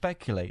begun to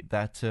speculate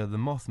that the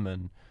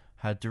Mothman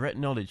had direct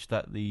knowledge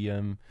that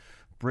the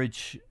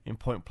bridge in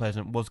Point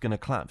Pleasant was going to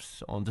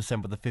collapse on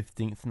December the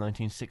 15th,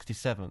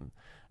 1967,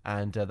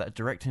 and that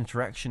direct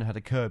interaction had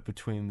occurred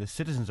between the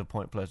citizens of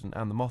Point Pleasant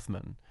and the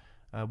Mothman.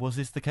 Was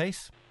this the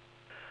case?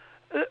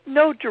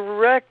 No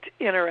direct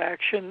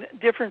interaction.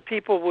 Different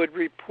people would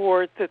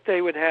report that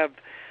they would have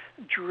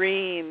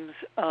dreams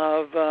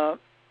of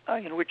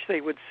in which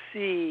they would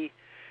see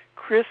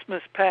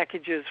Christmas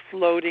packages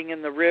floating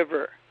in the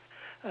river.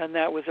 And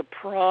that was a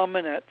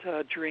prominent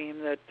dream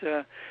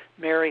that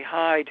Mary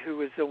Hyde, who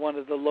was one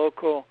of the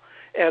local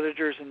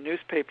editors and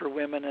newspaper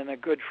women and a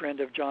good friend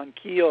of John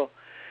Keel,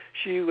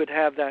 she would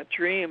have that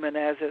dream. And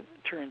as it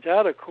turns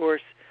out, of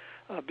course,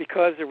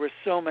 because there were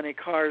so many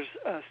cars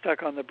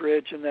stuck on the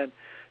bridge, and then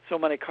so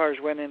many cars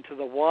went into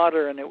the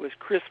water, and it was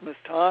Christmas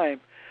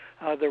time,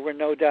 there were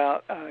no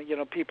doubt,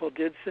 people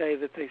did say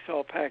that they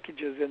saw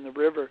packages in the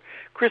river,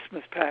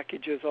 Christmas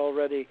packages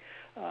already,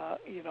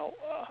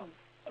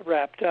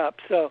 wrapped up.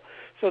 So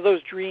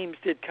those dreams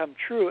did come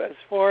true. As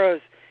far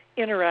as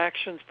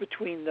interactions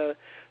between the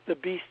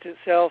beast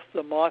itself,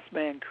 the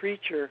Mothman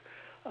creature,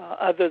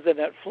 other than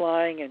it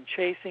flying and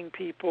chasing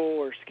people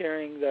or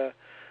scaring the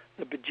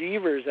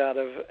bejeevers out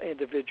of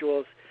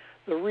individuals,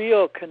 the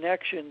real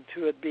connection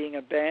to it being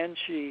a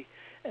banshee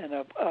and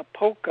a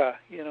polka,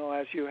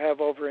 as you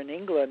have over in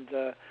England,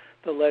 the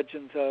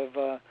legends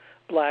of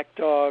black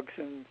dogs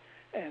and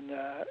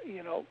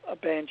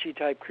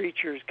banshee-type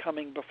creatures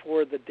coming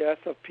before the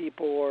death of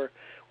people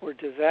or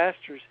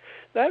disasters.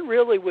 That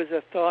really was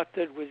a thought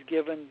that was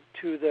given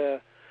to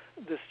the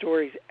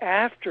stories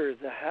after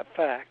the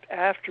fact,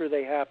 after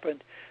they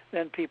happened.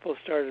 Then people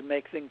started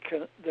making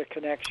the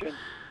connection.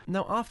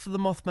 Now, after the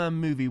Mothman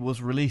movie was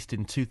released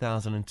in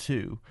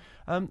 2002,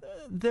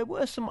 there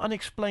were some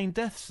unexplained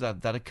deaths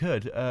that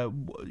occurred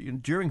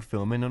during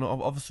filming and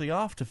obviously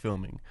after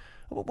filming.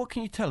 What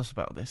can you tell us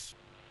about this?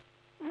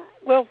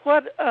 Well,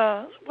 what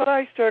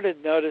I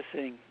started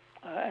noticing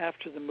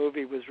after the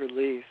movie was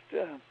released,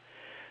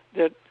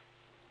 that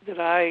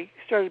I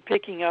started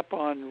picking up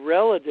on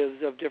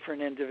relatives of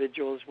different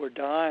individuals were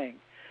dying.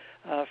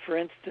 For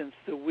instance,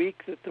 the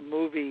week that the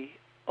movie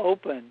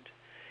opened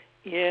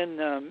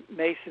in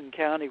Mason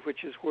County,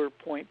 which is where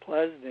Point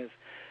Pleasant is,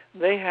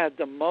 they had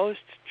the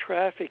most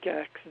traffic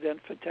accident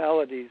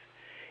fatalities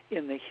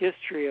in the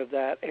history of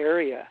that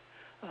area.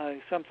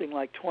 Something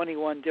like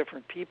 21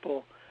 different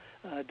people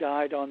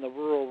died on the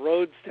rural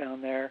roads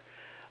down there.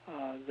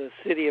 The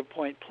city of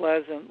Point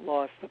Pleasant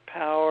lost the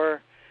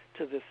power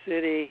to the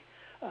city.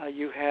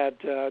 You had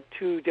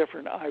two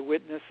different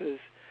eyewitnesses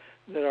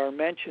that are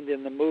mentioned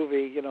in the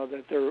movie,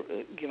 that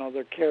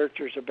their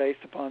characters are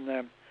based upon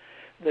them,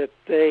 that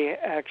they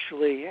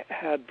actually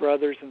had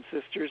brothers and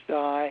sisters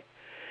die.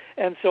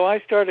 And so I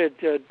started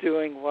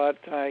doing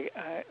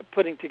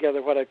putting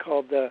together what I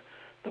called the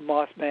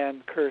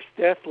Mothman Cursed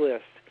Death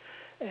List.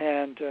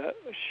 And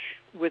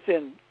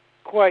within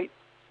quite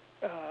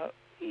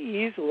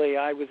easily,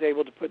 I was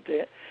able to put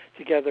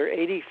together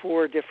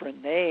 84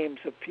 different names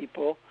of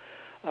people.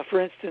 For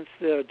instance,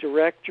 the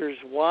director's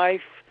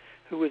wife,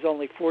 who was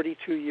only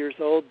 42 years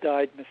old,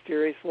 died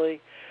mysteriously.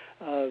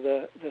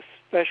 The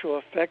special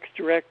effects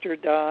director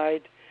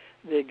died.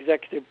 The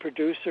executive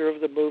producer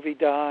of the movie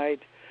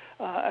died.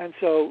 And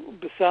so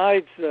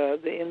besides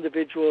the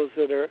individuals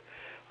that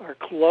are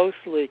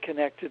closely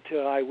connected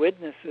to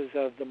eyewitnesses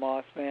of the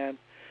Mothman,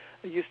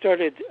 you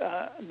started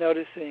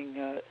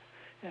noticing,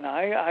 and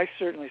I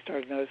certainly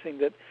started noticing,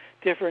 that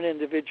different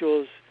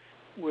individuals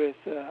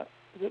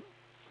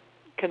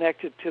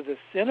connected to the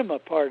cinema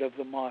part of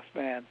the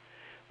Mothman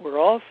were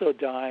also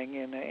dying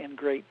in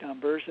great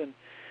numbers.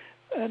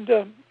 And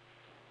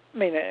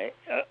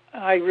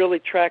I really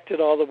tracked it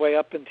all the way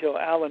up until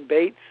Alan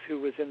Bates, who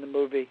was in the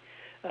movie,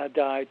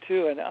 died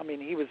too.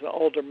 And he was an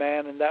older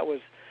man, and that was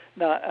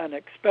not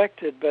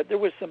unexpected. But there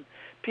were some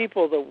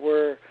people that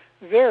were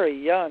very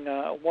young.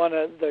 One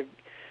of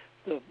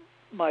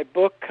my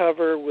book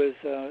cover was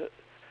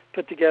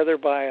put together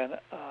by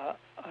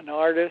an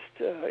artist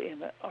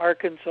in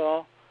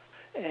Arkansas,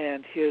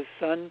 and his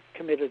son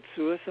committed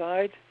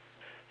suicide.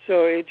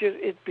 So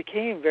it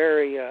became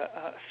very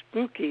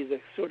spooky, the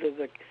sort of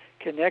the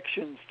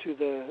connections to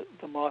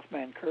the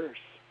Mothman curse.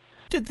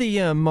 Did the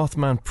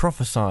Mothman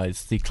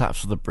prophesize the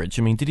collapse of the bridge?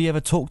 I mean, did he ever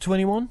talk to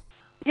anyone?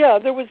 Yeah,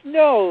 there was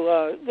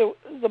no,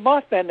 the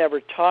Mothman never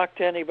talked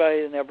to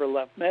anybody, never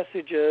left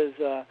messages.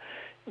 The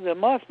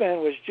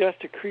Mothman was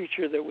just a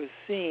creature that was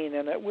seen,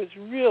 and it was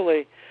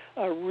really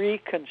a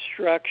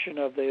reconstruction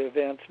of the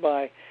events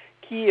by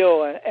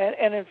Keel,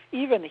 and if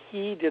even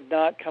he did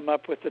not come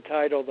up with the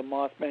title, The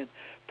Mothman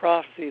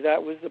Prophecy.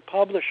 That was the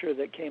publisher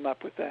that came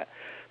up with that.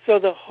 So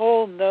the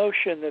whole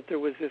notion that there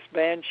was this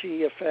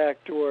Banshee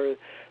effect or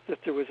that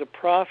there was a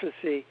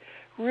prophecy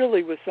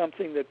really was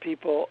something that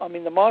people, I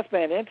mean, the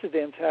Mothman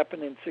incidents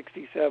happened in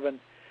 67,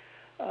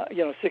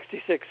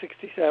 66,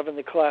 67,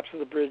 the collapse of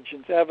the bridge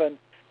in 7.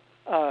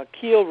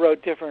 Keel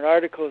wrote different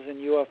articles in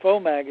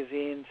UFO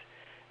magazines,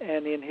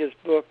 and in his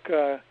book,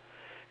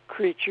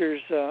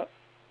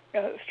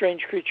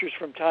 Strange Creatures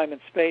from Time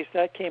and Space,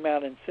 that came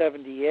out in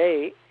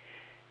 78,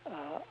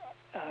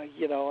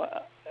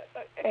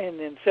 and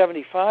in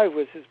 75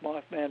 was his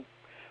Mothman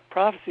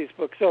Prophecies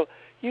book. So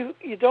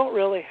you don't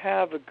really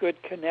have a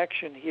good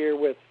connection here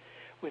with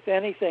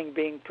anything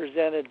being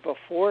presented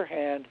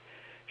beforehand,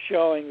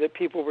 showing that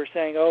people were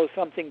saying, oh,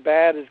 something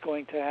bad is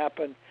going to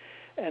happen,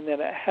 and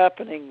then it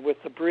happening with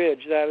the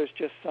bridge. That is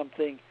just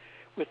something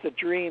with the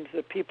dreams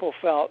that people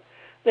felt.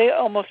 They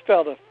almost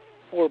felt a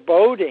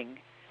foreboding,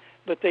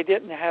 but they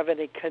didn't have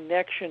any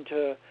connection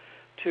to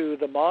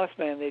the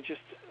Mothman. They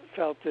just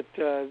felt that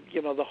the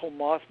whole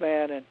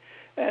Mothman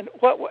and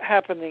what was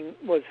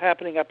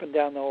happening up and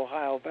down the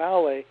Ohio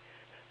Valley,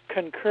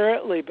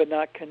 concurrently but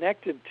not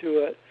connected to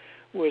it,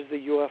 was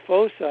the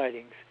UFO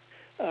sightings.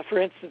 For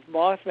instance,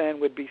 Mothman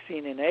would be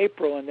seen in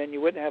April, and then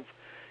you wouldn't have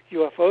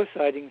UFO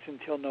sightings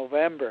until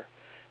November,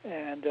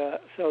 and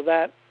so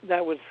that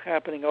was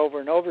happening over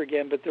and over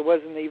again. But there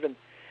wasn't even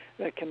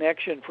a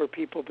connection for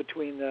people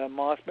between the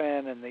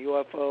Mothman and the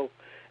UFO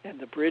and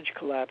the bridge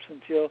collapse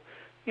until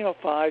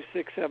 5,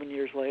 6, 7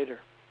 years later.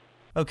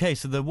 Okay,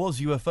 so there was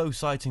UFO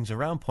sightings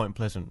around Point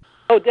Pleasant.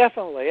 Oh,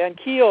 definitely. And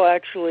Keel,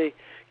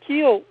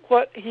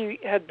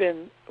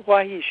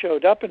 why he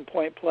showed up in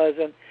Point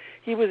Pleasant,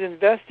 he was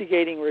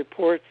investigating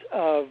reports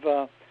of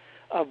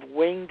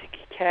winged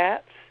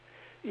cats.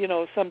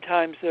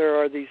 Sometimes there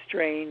are these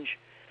strange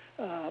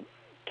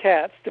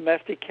cats,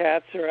 domestic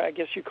cats, or I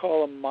guess you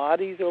call them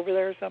Mahdi's over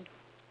there or something.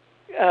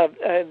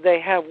 They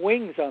have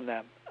wings on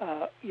them,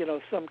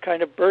 some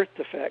kind of birth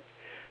defect.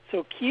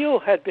 So Keel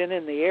had been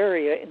in the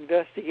area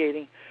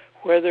investigating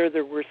whether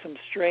there were some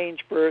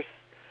strange births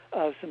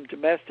of some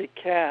domestic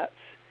cats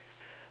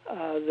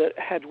that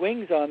had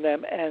wings on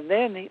them. And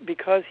then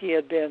because he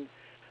had been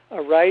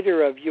a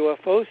writer of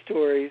UFO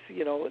stories,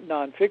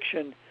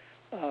 nonfiction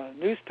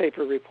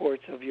newspaper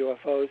reports of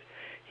UFOs,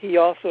 he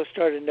also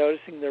started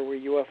noticing there were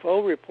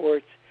UFO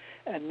reports.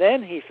 And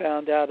then he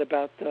found out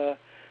about the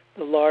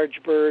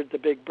large bird, the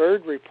big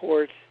bird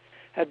reports,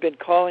 had been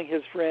calling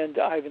his friend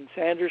Ivan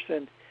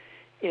Sanderson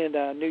in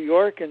New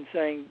York and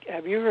saying,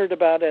 have you heard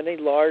about any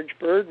large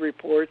bird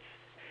reports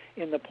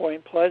in the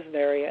Point Pleasant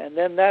area? And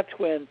then that's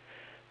when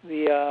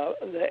the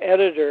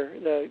editor,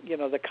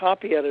 the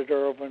copy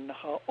editor over in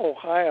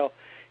Ohio,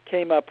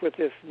 came up with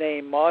this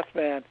name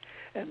Mothman,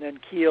 and then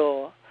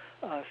Keel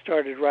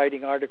started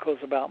writing articles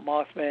about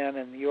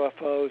Mothman and the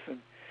UFOs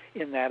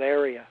in that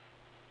area.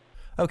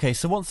 Okay,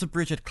 so once the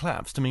bridge had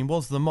collapsed,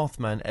 was the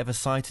Mothman ever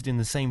sighted in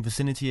the same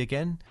vicinity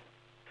again?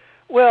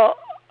 Well,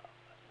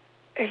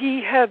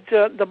 he had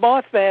the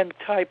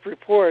Mothman-type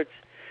reports,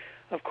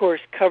 of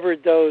course,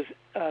 covered those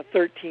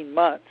 13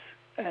 months,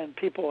 and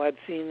people had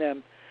seen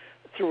them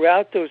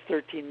throughout those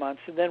 13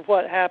 months. And then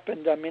what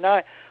happened,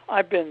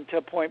 I've been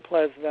to Point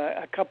Pleasant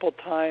a couple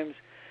times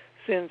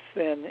since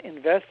then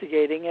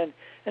investigating,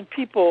 and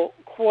people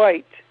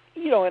quite,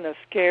 in a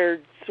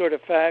scared sort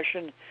of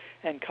fashion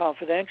and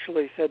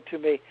confidentially said to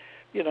me,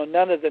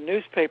 none of the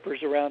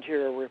newspapers around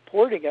here are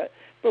reporting it,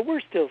 but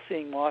we're still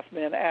seeing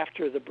Mothman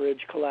after the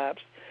bridge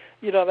collapsed.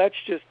 That's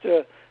just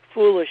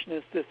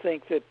foolishness to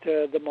think that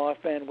the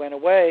Mothman went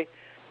away.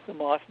 The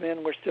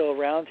Mothmen were still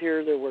around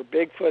here. There were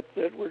Bigfoot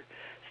that were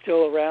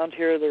still around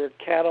here. There were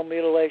cattle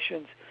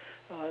mutilations.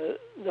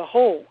 The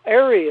whole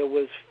area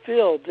was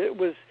filled. It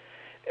was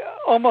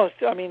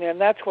almost,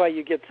 and that's why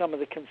you get some of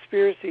the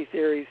conspiracy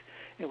theories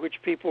in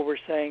which people were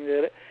saying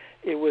that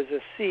it was a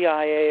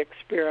CIA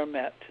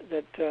experiment,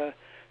 that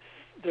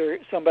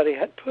somebody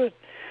had put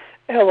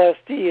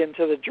LSD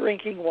into the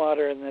drinking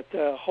water, and that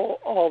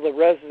all the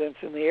residents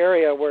in the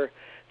area were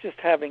just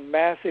having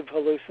massive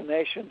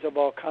hallucinations of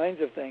all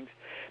kinds of things.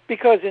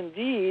 Because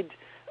indeed,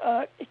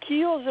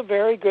 Keel is a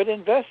very good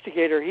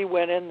investigator. He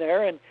went in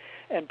there,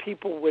 and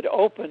people would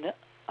open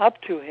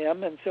up to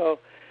him, and so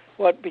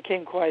what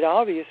became quite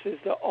obvious is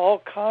that all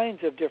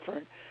kinds of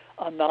different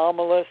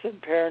anomalous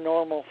and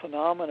paranormal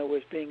phenomena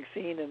was being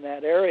seen in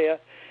that area.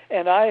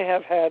 And I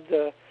have had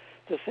the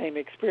same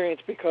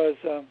experience because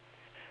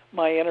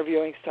my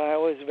interviewing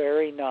style is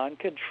very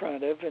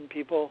non-confrontive, and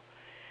people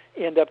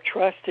end up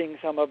trusting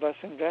some of us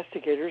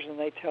investigators, and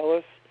they tell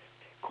us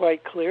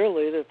quite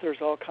clearly that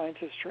there's all kinds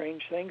of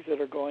strange things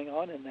that are going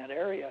on in that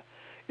area.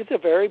 It's a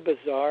very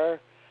bizarre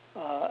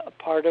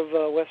part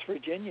of West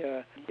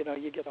Virginia.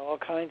 You get all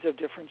kinds of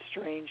different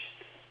strange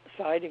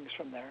sightings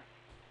from there.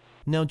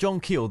 Now, John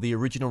Keel, the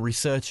original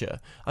researcher,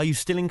 are you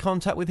still in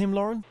contact with him,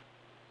 Lauren?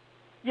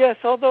 Yes,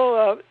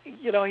 although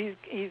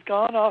he's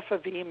gone off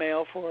of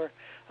email for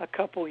a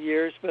couple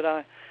years, but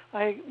I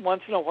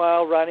once in a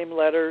while write him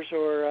letters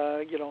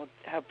or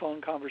have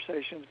phone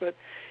conversations. But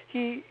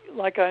he,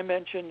 like I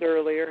mentioned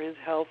earlier, his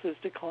health is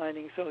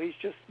declining, so he's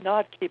just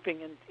not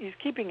keeping in. He's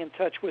keeping in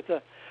touch with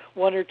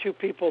one or two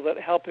people that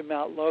help him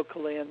out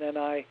locally, and then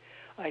I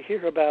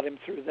hear about him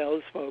through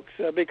those folks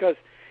because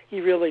he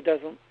really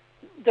doesn't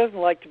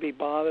like to be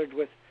bothered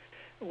with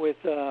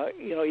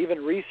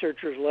even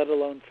researchers, let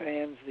alone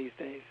fans these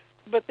days.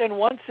 But then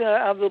once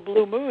out of the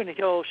blue moon,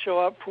 he'll show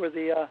up for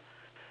the.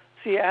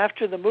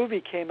 After the movie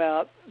came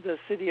out, the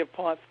city of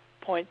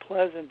Point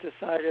Pleasant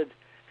decided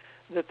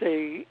that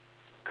they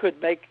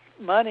could make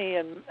money,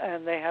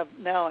 and they have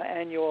now an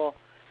annual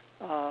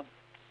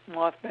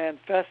Mothman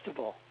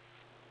Festival.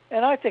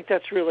 And I think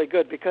that's really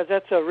good because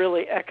that's a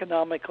really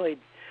economically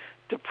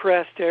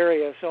depressed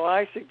area. So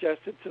I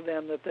suggested to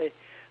them that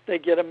they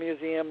get a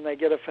museum, they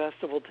get a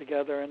festival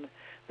together, and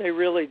they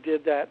really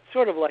did that,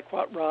 sort of like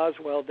what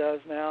Roswell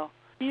does now.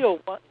 Keel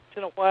once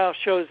in a while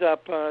shows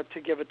up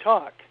to give a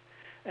talk.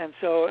 And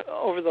so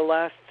over the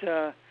last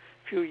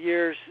few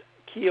years,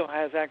 Keel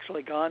has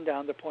actually gone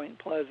down to Point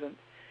Pleasant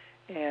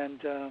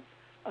and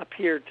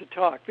appeared to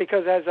talk.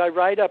 Because as I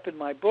write up in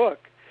my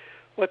book,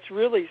 what's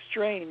really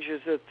strange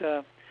is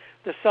that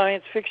the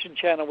Science Fiction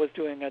Channel was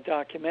doing a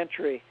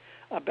documentary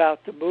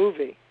about the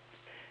movie,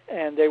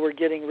 and they were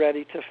getting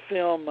ready to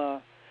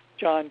film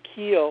John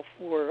Keel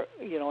for,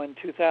 in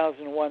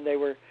 2001, they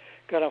were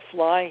going to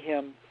fly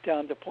him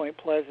down to Point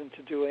Pleasant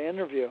to do an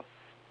interview.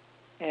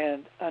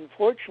 And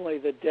unfortunately,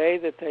 the day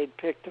that they'd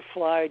picked to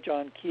fly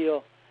John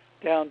Keel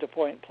down to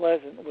Point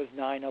Pleasant was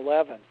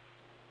 9/11.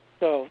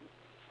 So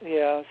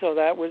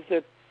that was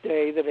the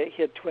day that it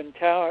hit the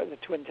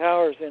Twin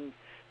Towers in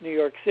New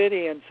York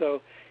City, and so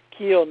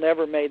Keel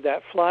never made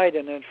that flight.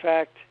 And in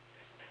fact,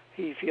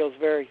 he feels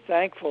very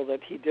thankful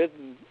that he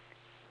didn't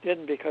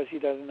because he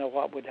doesn't know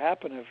what would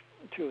happen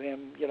to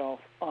him,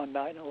 on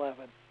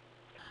 9/11.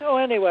 So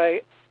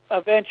anyway,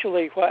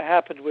 eventually, what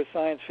happened with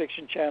Science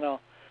Fiction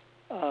Channel.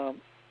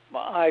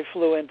 I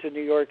flew into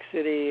New York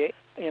City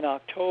in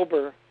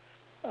October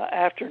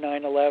after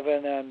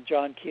 9/11, and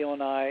John Keel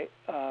and I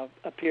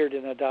appeared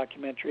in a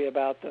documentary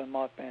about the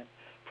Mothman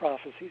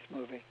Prophecies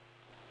movie.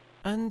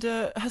 And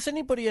has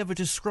anybody ever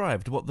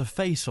described what the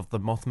face of the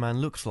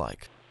Mothman looks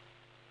like?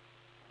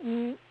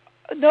 No,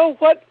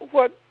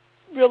 what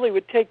really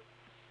would take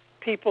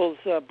people's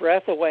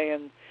breath away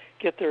and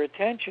get their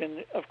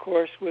attention, of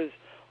course, was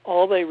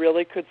all they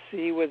really could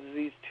see was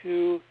these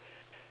two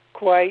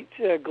quite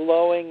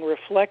glowing,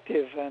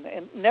 reflective,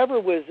 and never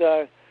was,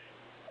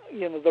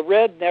 the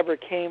red never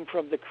came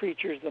from the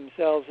creatures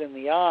themselves in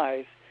the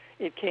eyes.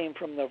 It came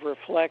from the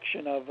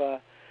reflection of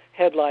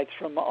headlights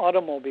from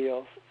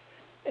automobiles.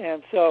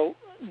 And so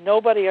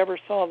nobody ever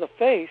saw the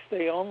face.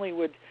 They only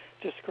would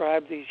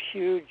describe these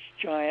huge,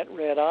 giant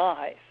red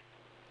eyes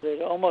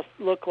that almost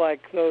look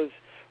like those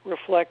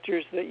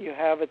reflectors that you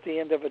have at the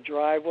end of a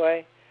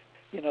driveway,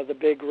 the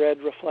big red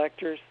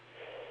reflectors.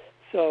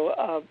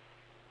 So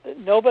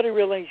nobody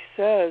really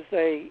says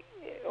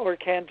or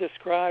can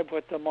describe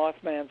what the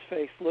Mothman's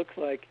face looks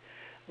like.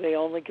 They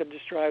only can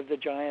describe the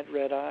giant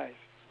red eyes.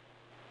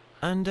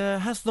 And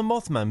has the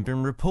Mothman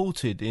been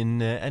reported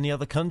in any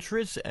other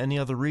countries, any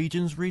other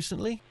regions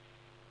recently?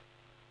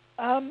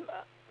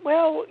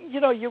 Well,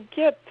 you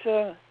get,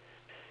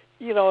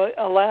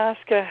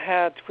 Alaska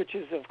had, which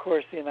is, of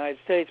course, the United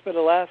States, but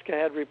Alaska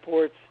had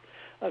reports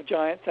of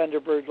giant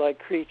thunderbird-like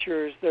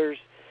creatures. There's,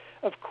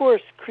 of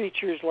course,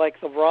 creatures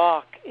like the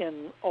rock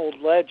in old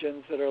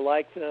legends that are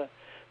like the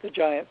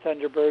giant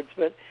thunderbirds.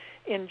 But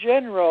in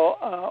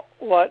general,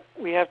 what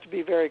we have to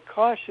be very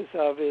cautious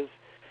of is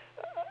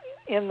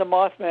in the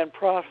Mothman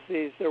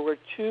prophecies, there were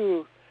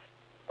two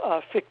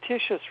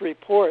fictitious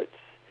reports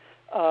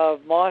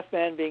of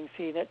Mothman being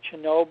seen at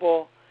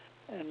Chernobyl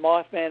and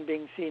Mothman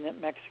being seen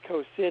at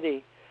Mexico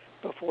City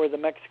before the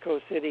Mexico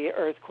City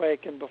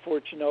earthquake and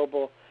before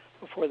Chernobyl,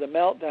 before the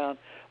meltdown.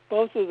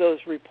 Both of those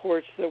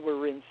reports that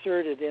were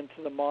inserted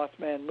into the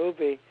Mothman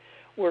movie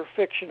were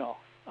fictional.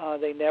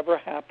 They never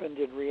happened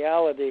in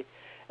reality.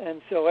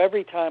 And so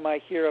every time I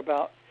hear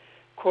about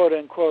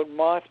quote-unquote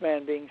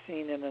Mothman being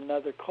seen in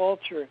another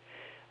culture,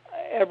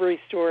 every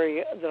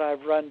story that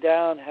I've run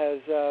down has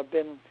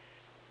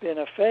been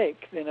a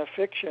fake, been a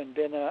fiction,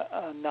 been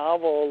a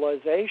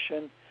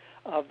novelization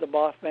of the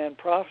Mothman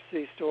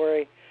prophecy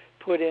story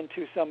put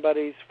into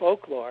somebody's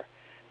folklore.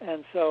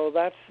 And so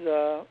that's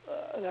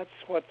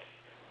what's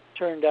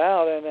turned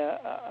out. And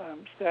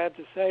I'm sad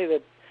to say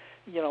that,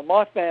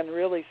 Mothman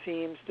really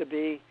seems to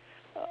be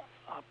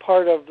a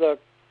part of the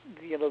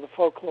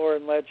folklore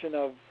and legend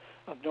of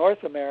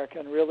North America,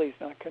 and really is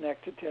not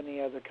connected to any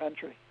other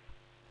country.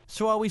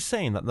 So are we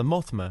saying that the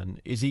Mothman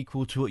is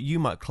equal to what you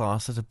might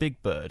class as a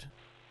big bird?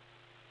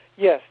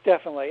 Yes,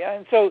 definitely.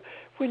 And so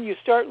when you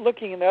start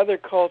looking in other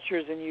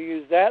cultures and you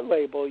use that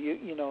label,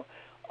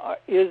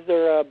 is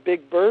there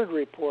big bird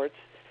reports?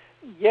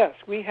 Yes,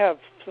 we have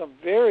some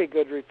very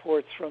good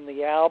reports from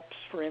the Alps,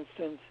 for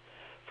instance,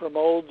 from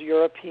old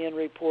European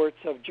reports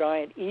of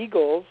giant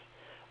eagles,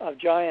 of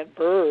giant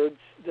birds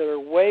that are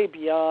way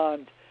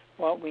beyond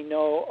what we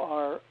know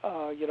are,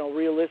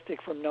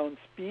 realistic from known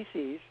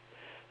species.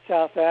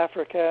 South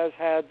Africa has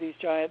had these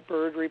giant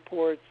bird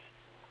reports.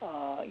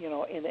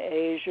 In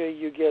Asia,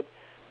 you get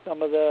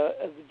some of the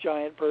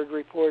giant bird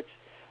reports,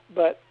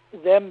 but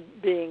them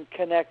being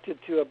connected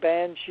to a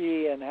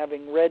banshee and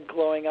having red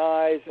glowing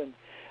eyes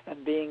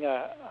and being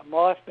a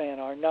Mothman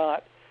are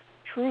not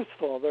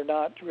truthful. They're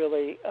not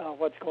really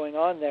what's going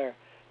on there.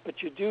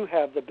 But you do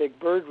have the big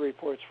bird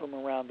reports from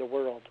around the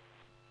world.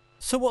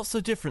 So what's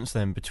the difference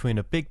then between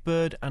a big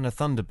bird and a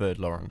thunderbird,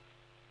 Lauren?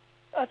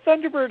 A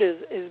thunderbird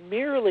is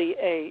merely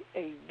a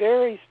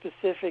very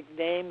specific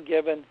name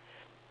given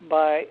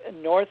by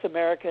North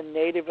American,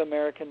 Native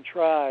American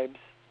tribes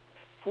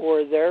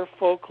for their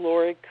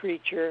folkloric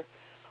creature.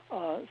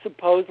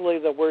 Supposedly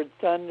the word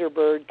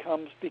thunderbird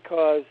comes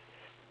because,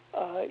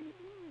 a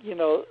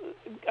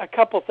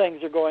couple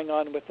things are going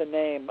on with the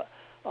name.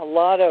 A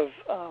lot of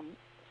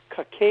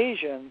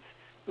Caucasians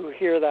who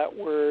hear that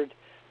word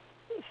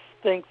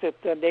think that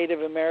the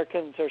Native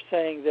Americans are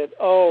saying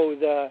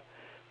that,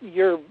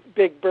 your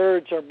big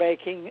birds are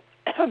making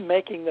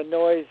making the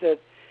noise that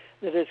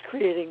is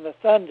creating the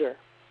thunder.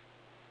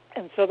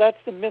 And so that's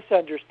the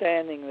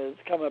misunderstanding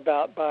that's come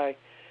about by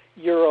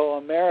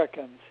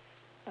Euro-Americans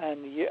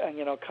and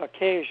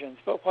Caucasians.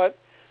 But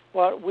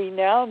what we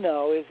now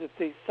know is that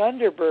the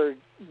Thunderbird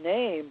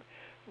name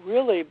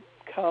really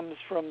comes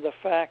from the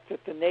fact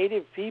that the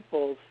native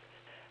peoples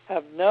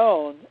have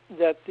known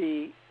that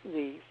the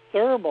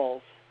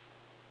thermal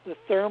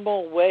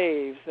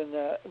waves and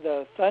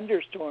the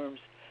thunderstorms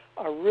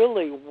are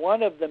really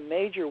one of the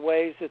major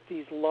ways that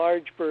these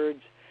large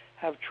birds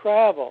have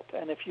traveled.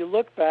 And if you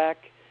look back,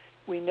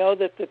 we know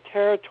that the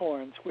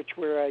teratorns, which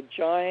were a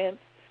giant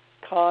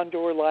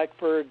condor-like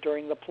bird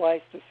during the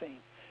Pleistocene,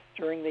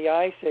 during the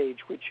Ice Age,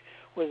 which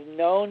was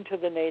known to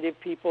the native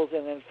peoples,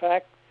 and in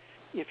fact,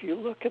 if you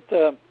look at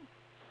the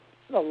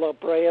La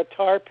Brea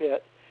tar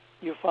pit,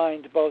 you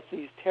find both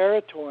these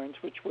teratorns,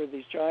 which were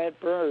these giant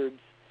birds,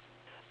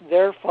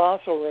 their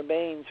fossil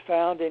remains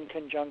found in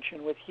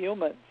conjunction with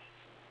humans.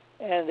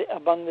 And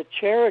among the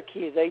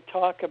Cherokee, they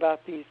talk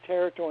about these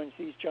teratorns,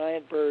 these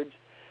giant birds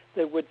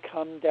that would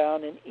come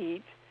down and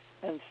eat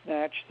and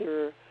snatch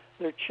their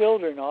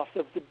children off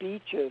of the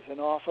beaches and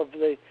off of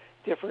the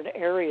different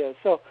areas.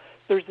 So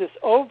there's this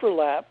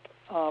overlap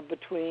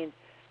between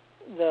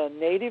the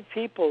native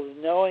peoples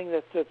knowing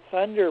that the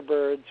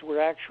thunderbirds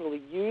were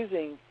actually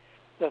using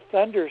the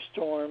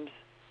thunderstorms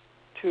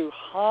to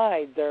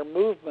hide their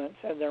movements,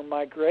 and their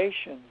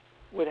migration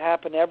would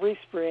happen every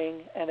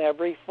spring and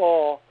every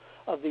fall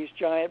of these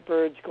giant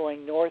birds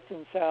going north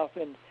and south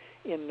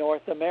in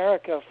North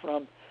America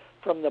from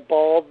the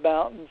Bald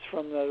Mountains,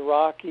 from the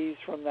Rockies,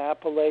 from the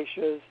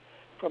Appalachians,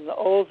 from the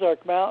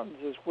Ozark Mountains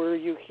is where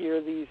you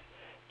hear these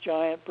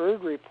giant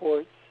bird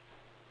reports.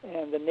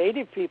 And the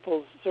native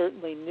peoples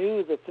certainly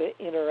knew that the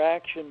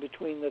interaction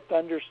between the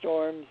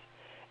thunderstorms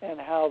and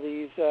how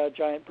these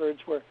giant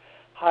birds were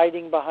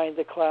hiding behind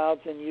the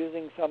clouds and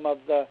using some of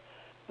the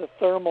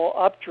thermal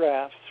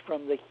updrafts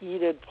from the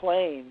heated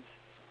plains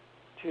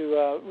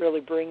to really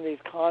bring these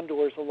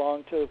condors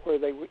along to where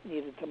they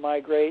needed to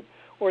migrate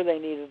or they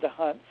needed to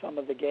hunt some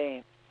of the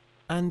game.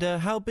 And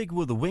how big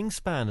were the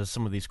wingspan of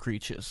some of these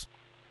creatures?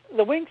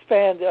 The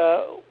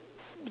wingspan,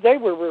 they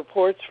were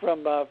reports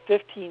from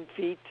 15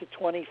 feet to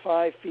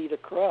 25 feet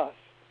across.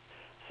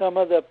 Some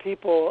of the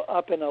people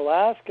up in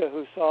Alaska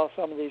who saw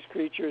some of these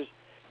creatures,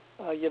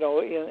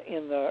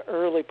 in the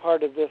early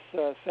part of this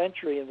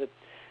century, in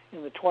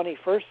the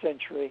 21st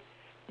century,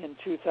 in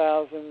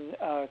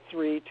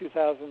 2003,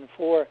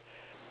 2004,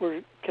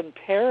 were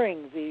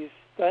comparing these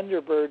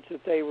thunderbirds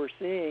that they were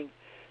seeing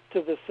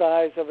to the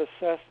size of a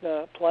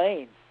Cessna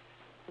plane.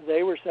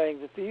 They were saying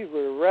that these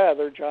were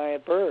rather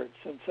giant birds.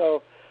 And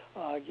so,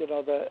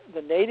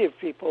 the native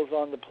peoples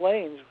on the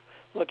plains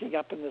looking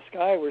up in the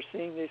sky were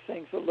seeing these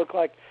things that look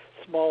like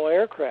small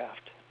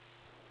aircraft.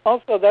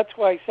 Also, that's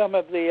why some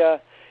of the,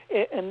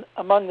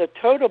 among the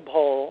totem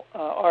pole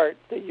art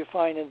that you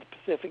find in the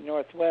Pacific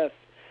Northwest,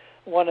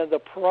 one of the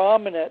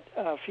prominent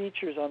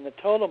features on the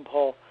totem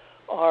pole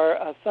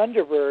are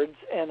thunderbirds,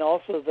 and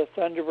also the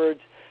thunderbirds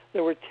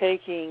that were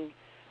taking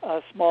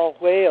small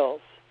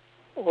whales,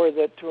 or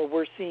that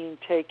were seen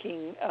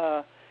taking,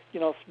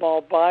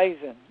 small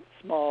bison,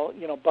 small,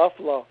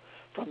 buffalo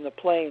from the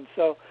plains.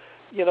 So,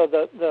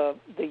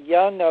 the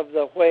young of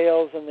the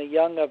whales and the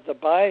young of the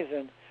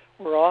bison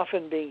were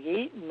often being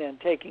eaten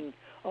and taken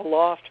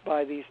aloft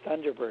by these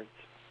thunderbirds.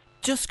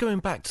 Just going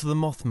back to the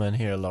Mothman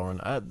here,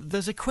 Lauren,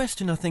 there's a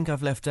question I think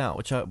I've left out,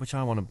 which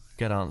I want to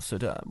get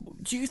answered.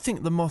 Do you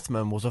think the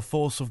Mothman was a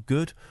force of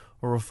good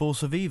or a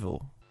force of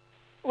evil?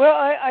 Well,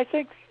 I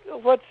think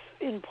what's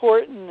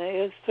important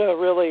is to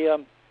really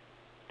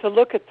to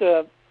look at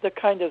the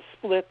kind of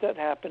split that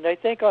happened. I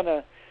think on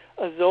a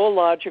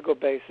zoological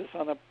basis,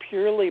 on a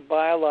purely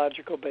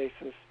biological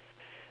basis,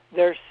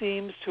 there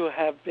seems to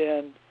have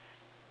been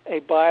a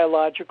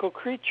biological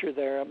creature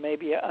there,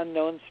 maybe an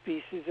unknown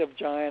species of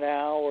giant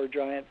owl or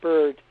giant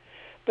bird.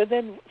 But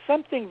then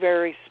something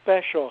very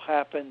special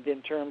happened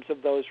in terms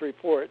of those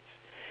reports.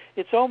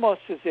 It's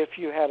almost as if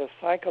you had a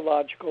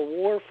psychological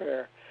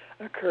warfare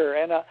occur.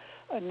 And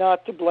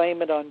not to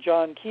blame it on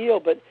John Keel,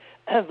 but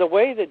the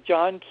way that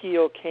John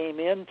Keel came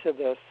into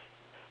this,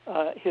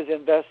 his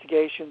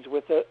investigations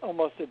with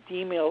almost a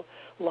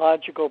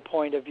demiological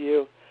point of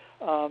view,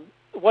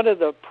 one of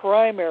the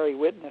primary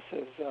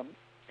witnesses,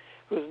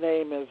 whose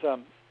name is,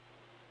 one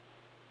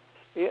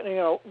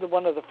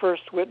of the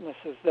first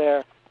witnesses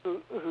there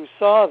who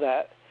saw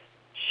that,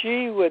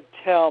 she would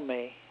tell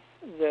me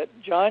that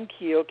John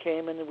Keel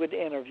came and would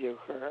interview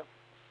her.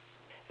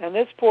 And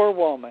this poor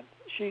woman,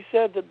 she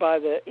said that by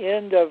the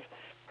end of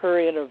her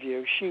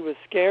interview, she was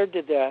scared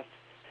to death,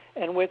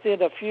 and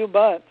within a few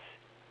months,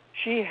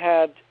 she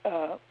had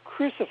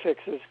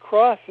crucifixes,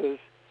 crosses,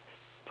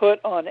 put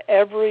on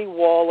every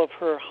wall of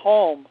her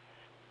home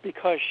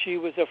because she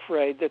was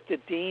afraid that the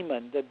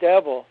demon, the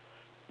devil,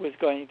 was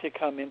going to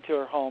come into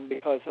her home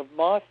because of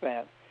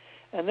Mothman.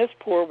 And this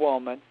poor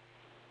woman,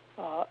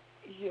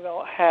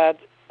 had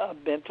a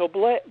mental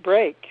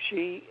break.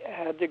 She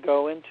had to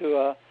go into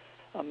a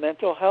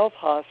mental health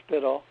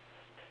hospital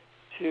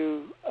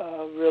to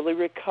really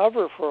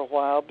recover for a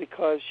while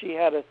because she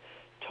had a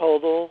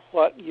total,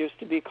 what used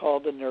to be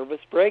called a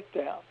nervous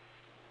breakdown.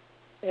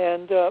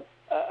 And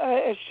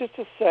it's just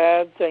a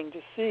sad thing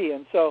to see.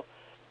 And so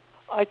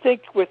I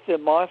think with the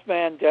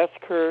Mothman death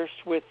curse,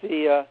 with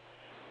the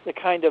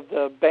kind of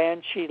the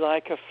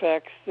banshee-like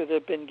effects that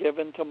have been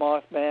given to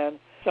Mothman,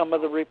 some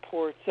of the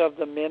reports of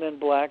the men in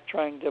black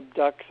trying to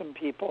abduct some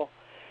people,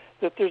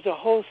 that there's a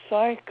whole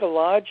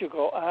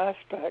psychological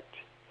aspect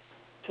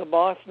to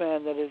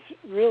Mothman that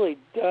really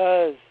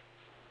does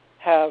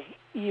have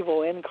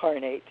evil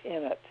incarnate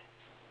in it.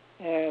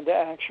 And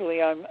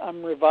actually,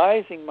 I'm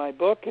revising my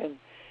book, and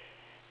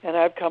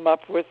I've come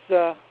up with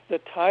the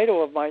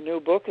title of my new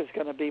book is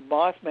going to be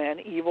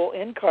Mothman Evil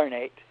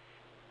Incarnate,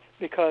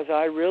 because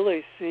I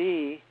really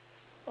see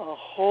a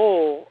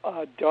whole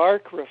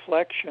dark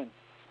reflection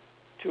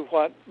to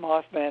what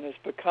Mothman has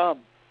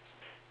become.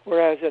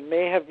 Whereas it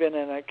may have been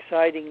an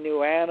exciting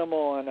new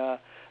animal and a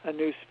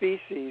new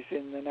species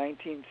in the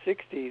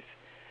 1960s,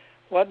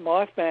 what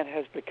Mothman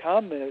has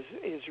become is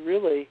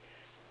really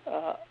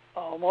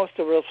almost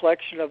a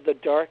reflection of the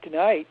Dark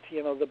Knight.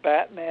 The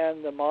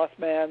Batman, the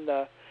Mothman,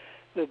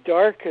 the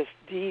darkest,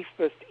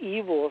 deepest,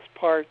 evilest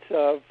parts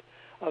of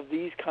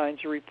these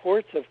kinds of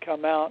reports have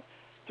come out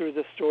through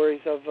the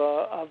stories of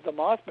the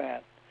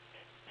Mothman.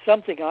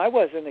 Something I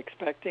wasn't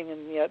expecting,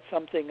 and yet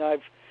something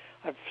I've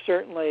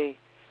certainly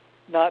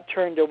not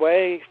turned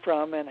away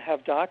from and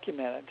have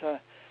documented. To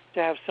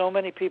have so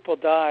many people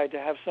die, to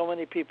have so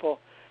many people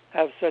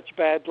have such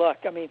bad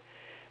luck. I mean,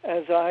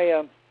 as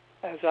I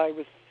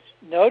was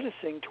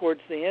noticing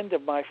towards the end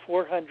of my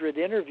 400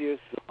 interviews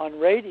on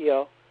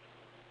radio,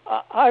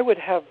 I would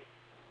have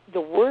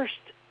the worst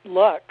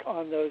luck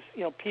on those.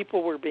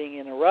 People were being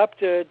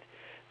interrupted.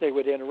 They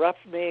would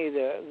interrupt me.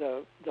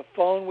 The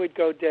phone would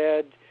go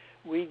dead.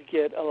 We'd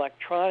get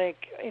electronic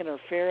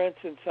interference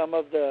in some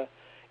of the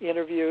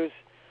interviews.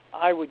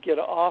 I would get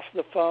off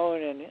the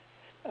phone and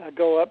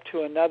go up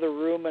to another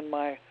room in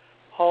my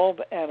home,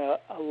 and a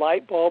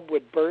light bulb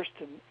would burst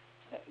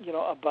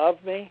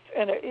above me.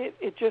 And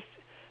it just,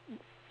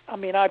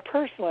 I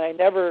personally,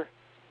 never,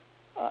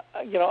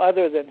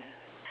 other than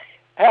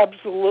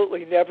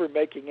absolutely never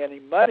making any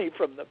money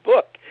from the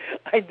book,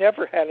 I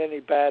never had any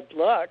bad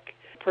luck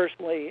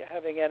personally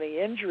having any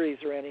injuries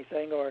or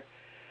anything. Or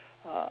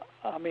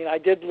I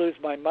did lose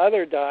my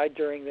mother, died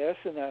during this,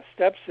 and a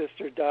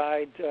stepsister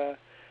died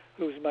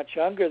who was much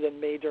younger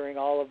than me during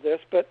all of this.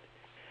 But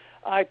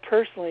I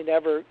personally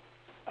never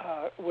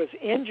was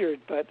injured,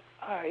 but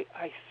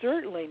I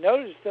certainly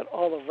noticed that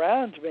all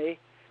around me,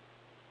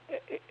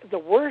 the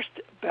worst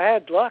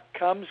bad luck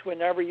comes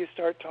whenever you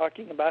start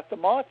talking about the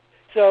moth.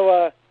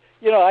 So,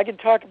 I can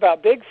talk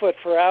about Bigfoot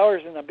for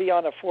hours and I'll be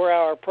on a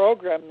 4-hour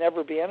program,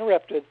 never be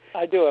interrupted.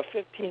 I do a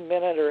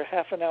 15-minute or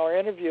half an hour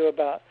interview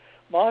about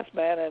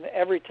Mothman, and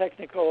every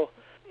technical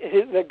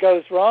that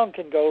goes wrong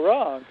can go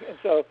wrong. And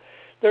so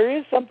there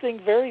is something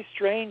very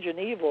strange and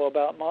evil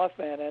about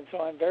Mothman, and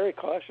so I'm very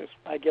cautious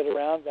I get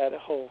around that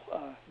whole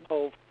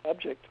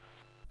subject.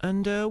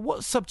 And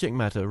what subject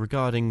matter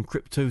regarding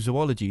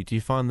cryptozoology do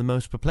you find the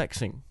most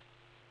perplexing?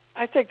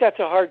 I think that's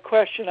a hard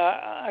question.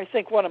 I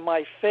think one of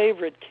my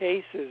favorite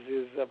cases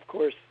is, of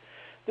course,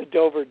 the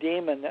Dover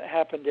demon that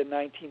happened in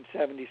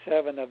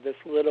 1977, of this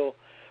little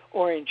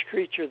orange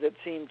creature that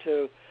seemed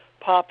to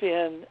pop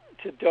in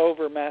to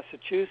Dover,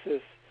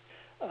 Massachusetts,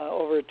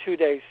 over a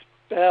 2-day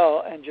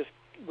spell, and just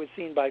was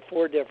seen by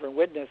 4 different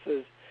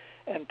witnesses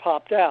and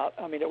popped out.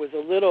 It was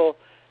a little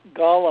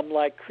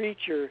golem-like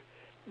creature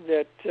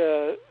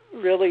that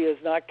really is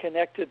not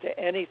connected to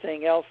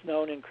anything else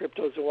known in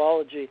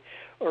cryptozoology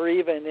or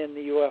even in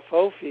the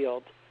UFO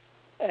field.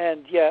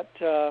 And yet,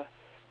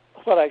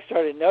 what I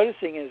started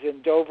noticing is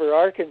in Dover,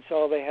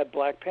 Arkansas, they had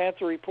Black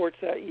Panther reports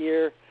that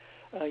year.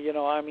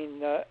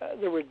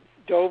 There were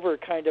Dover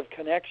kind of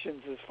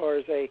connections as far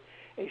as a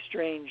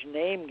strange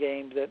name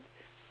game that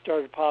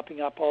started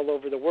popping up all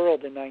over the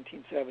world in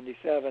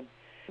 1977.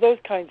 Those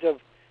kinds of,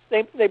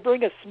 they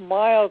bring a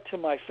smile to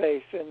my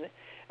face, and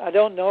I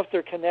don't know if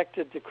they're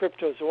connected to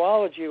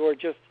cryptozoology or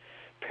just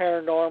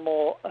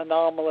paranormal,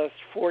 anomalous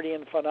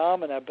Fortean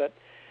phenomena, but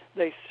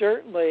they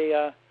certainly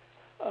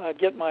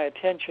get my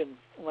attention,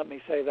 let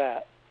me say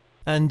that.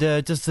 And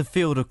does the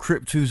field of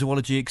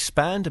cryptozoology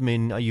expand? I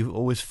mean, are you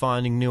always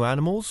finding new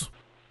animals?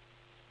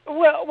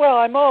 Well,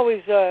 I'm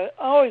always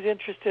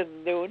interested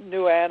in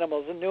new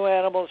animals, and new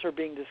animals are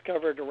being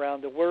discovered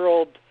around the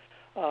world.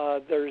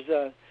 There's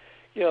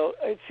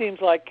it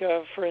seems like,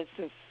 for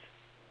instance,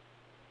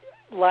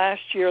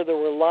 last year there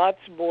were lots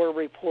more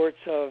reports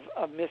of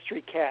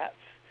mystery cats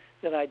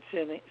than I'd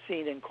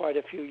seen in quite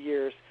a few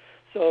years.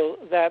 So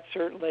that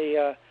certainly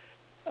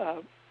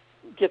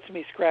gets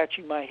me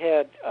scratching my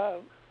head.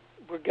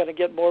 We're going to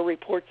get more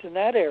reports in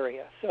that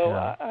area. So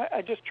yeah.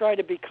 I just try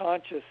to be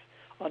conscious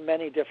on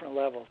many different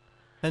levels.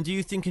 And do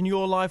you think in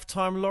your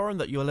lifetime, Lauren,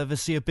 that you'll ever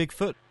see a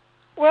Bigfoot?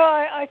 Well,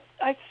 I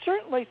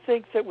certainly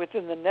think that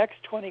within the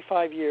next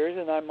 25 years,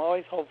 and I'm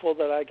always hopeful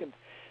that I can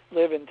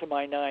live into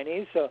my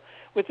 90s, so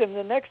within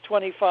the next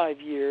 25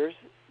 years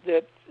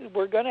that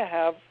we're going to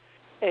have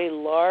a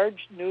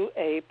large new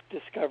ape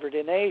discovered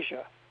in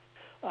Asia.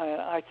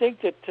 I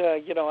think that,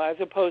 as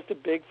opposed to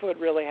Bigfoot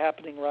really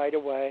happening right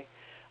away,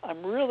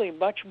 I'm really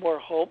much more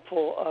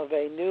hopeful of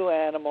a new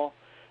animal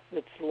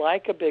that's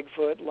like a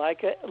Bigfoot,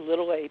 like a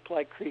little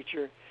ape-like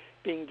creature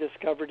being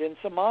discovered in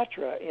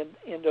Sumatra, in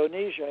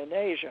Indonesia, in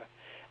Asia.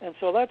 And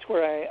so that's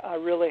where I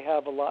really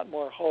have a lot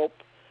more hope.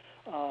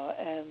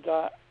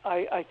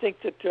 I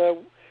think that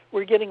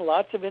we're getting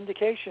lots of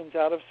indications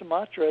out of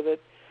Sumatra that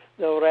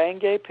the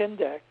Orange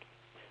Pindek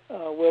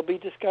will be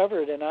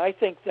discovered. And I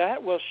think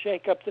that will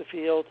shake up the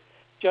field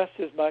just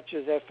as much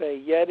as if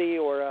a Yeti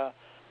or a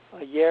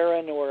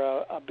Yeren or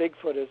a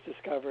Bigfoot is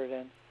discovered.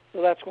 And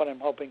so that's what I'm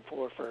hoping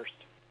for first.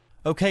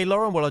 Okay,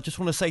 Lauren, well, I just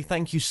want to say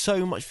thank you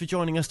so much for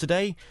joining us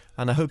today,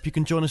 and I hope you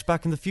can join us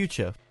back in the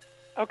future.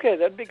 Okay,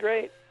 that'd be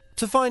great.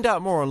 To find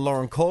out more on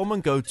Loren Coleman,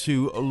 go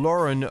to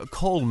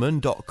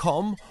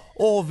lorencoleman.com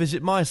or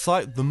visit my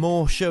site,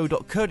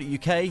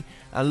 themoreshow.co.uk,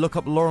 and look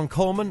up Loren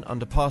Coleman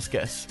under past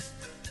guests.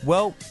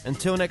 Well,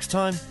 until next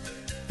time,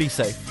 be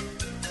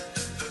safe.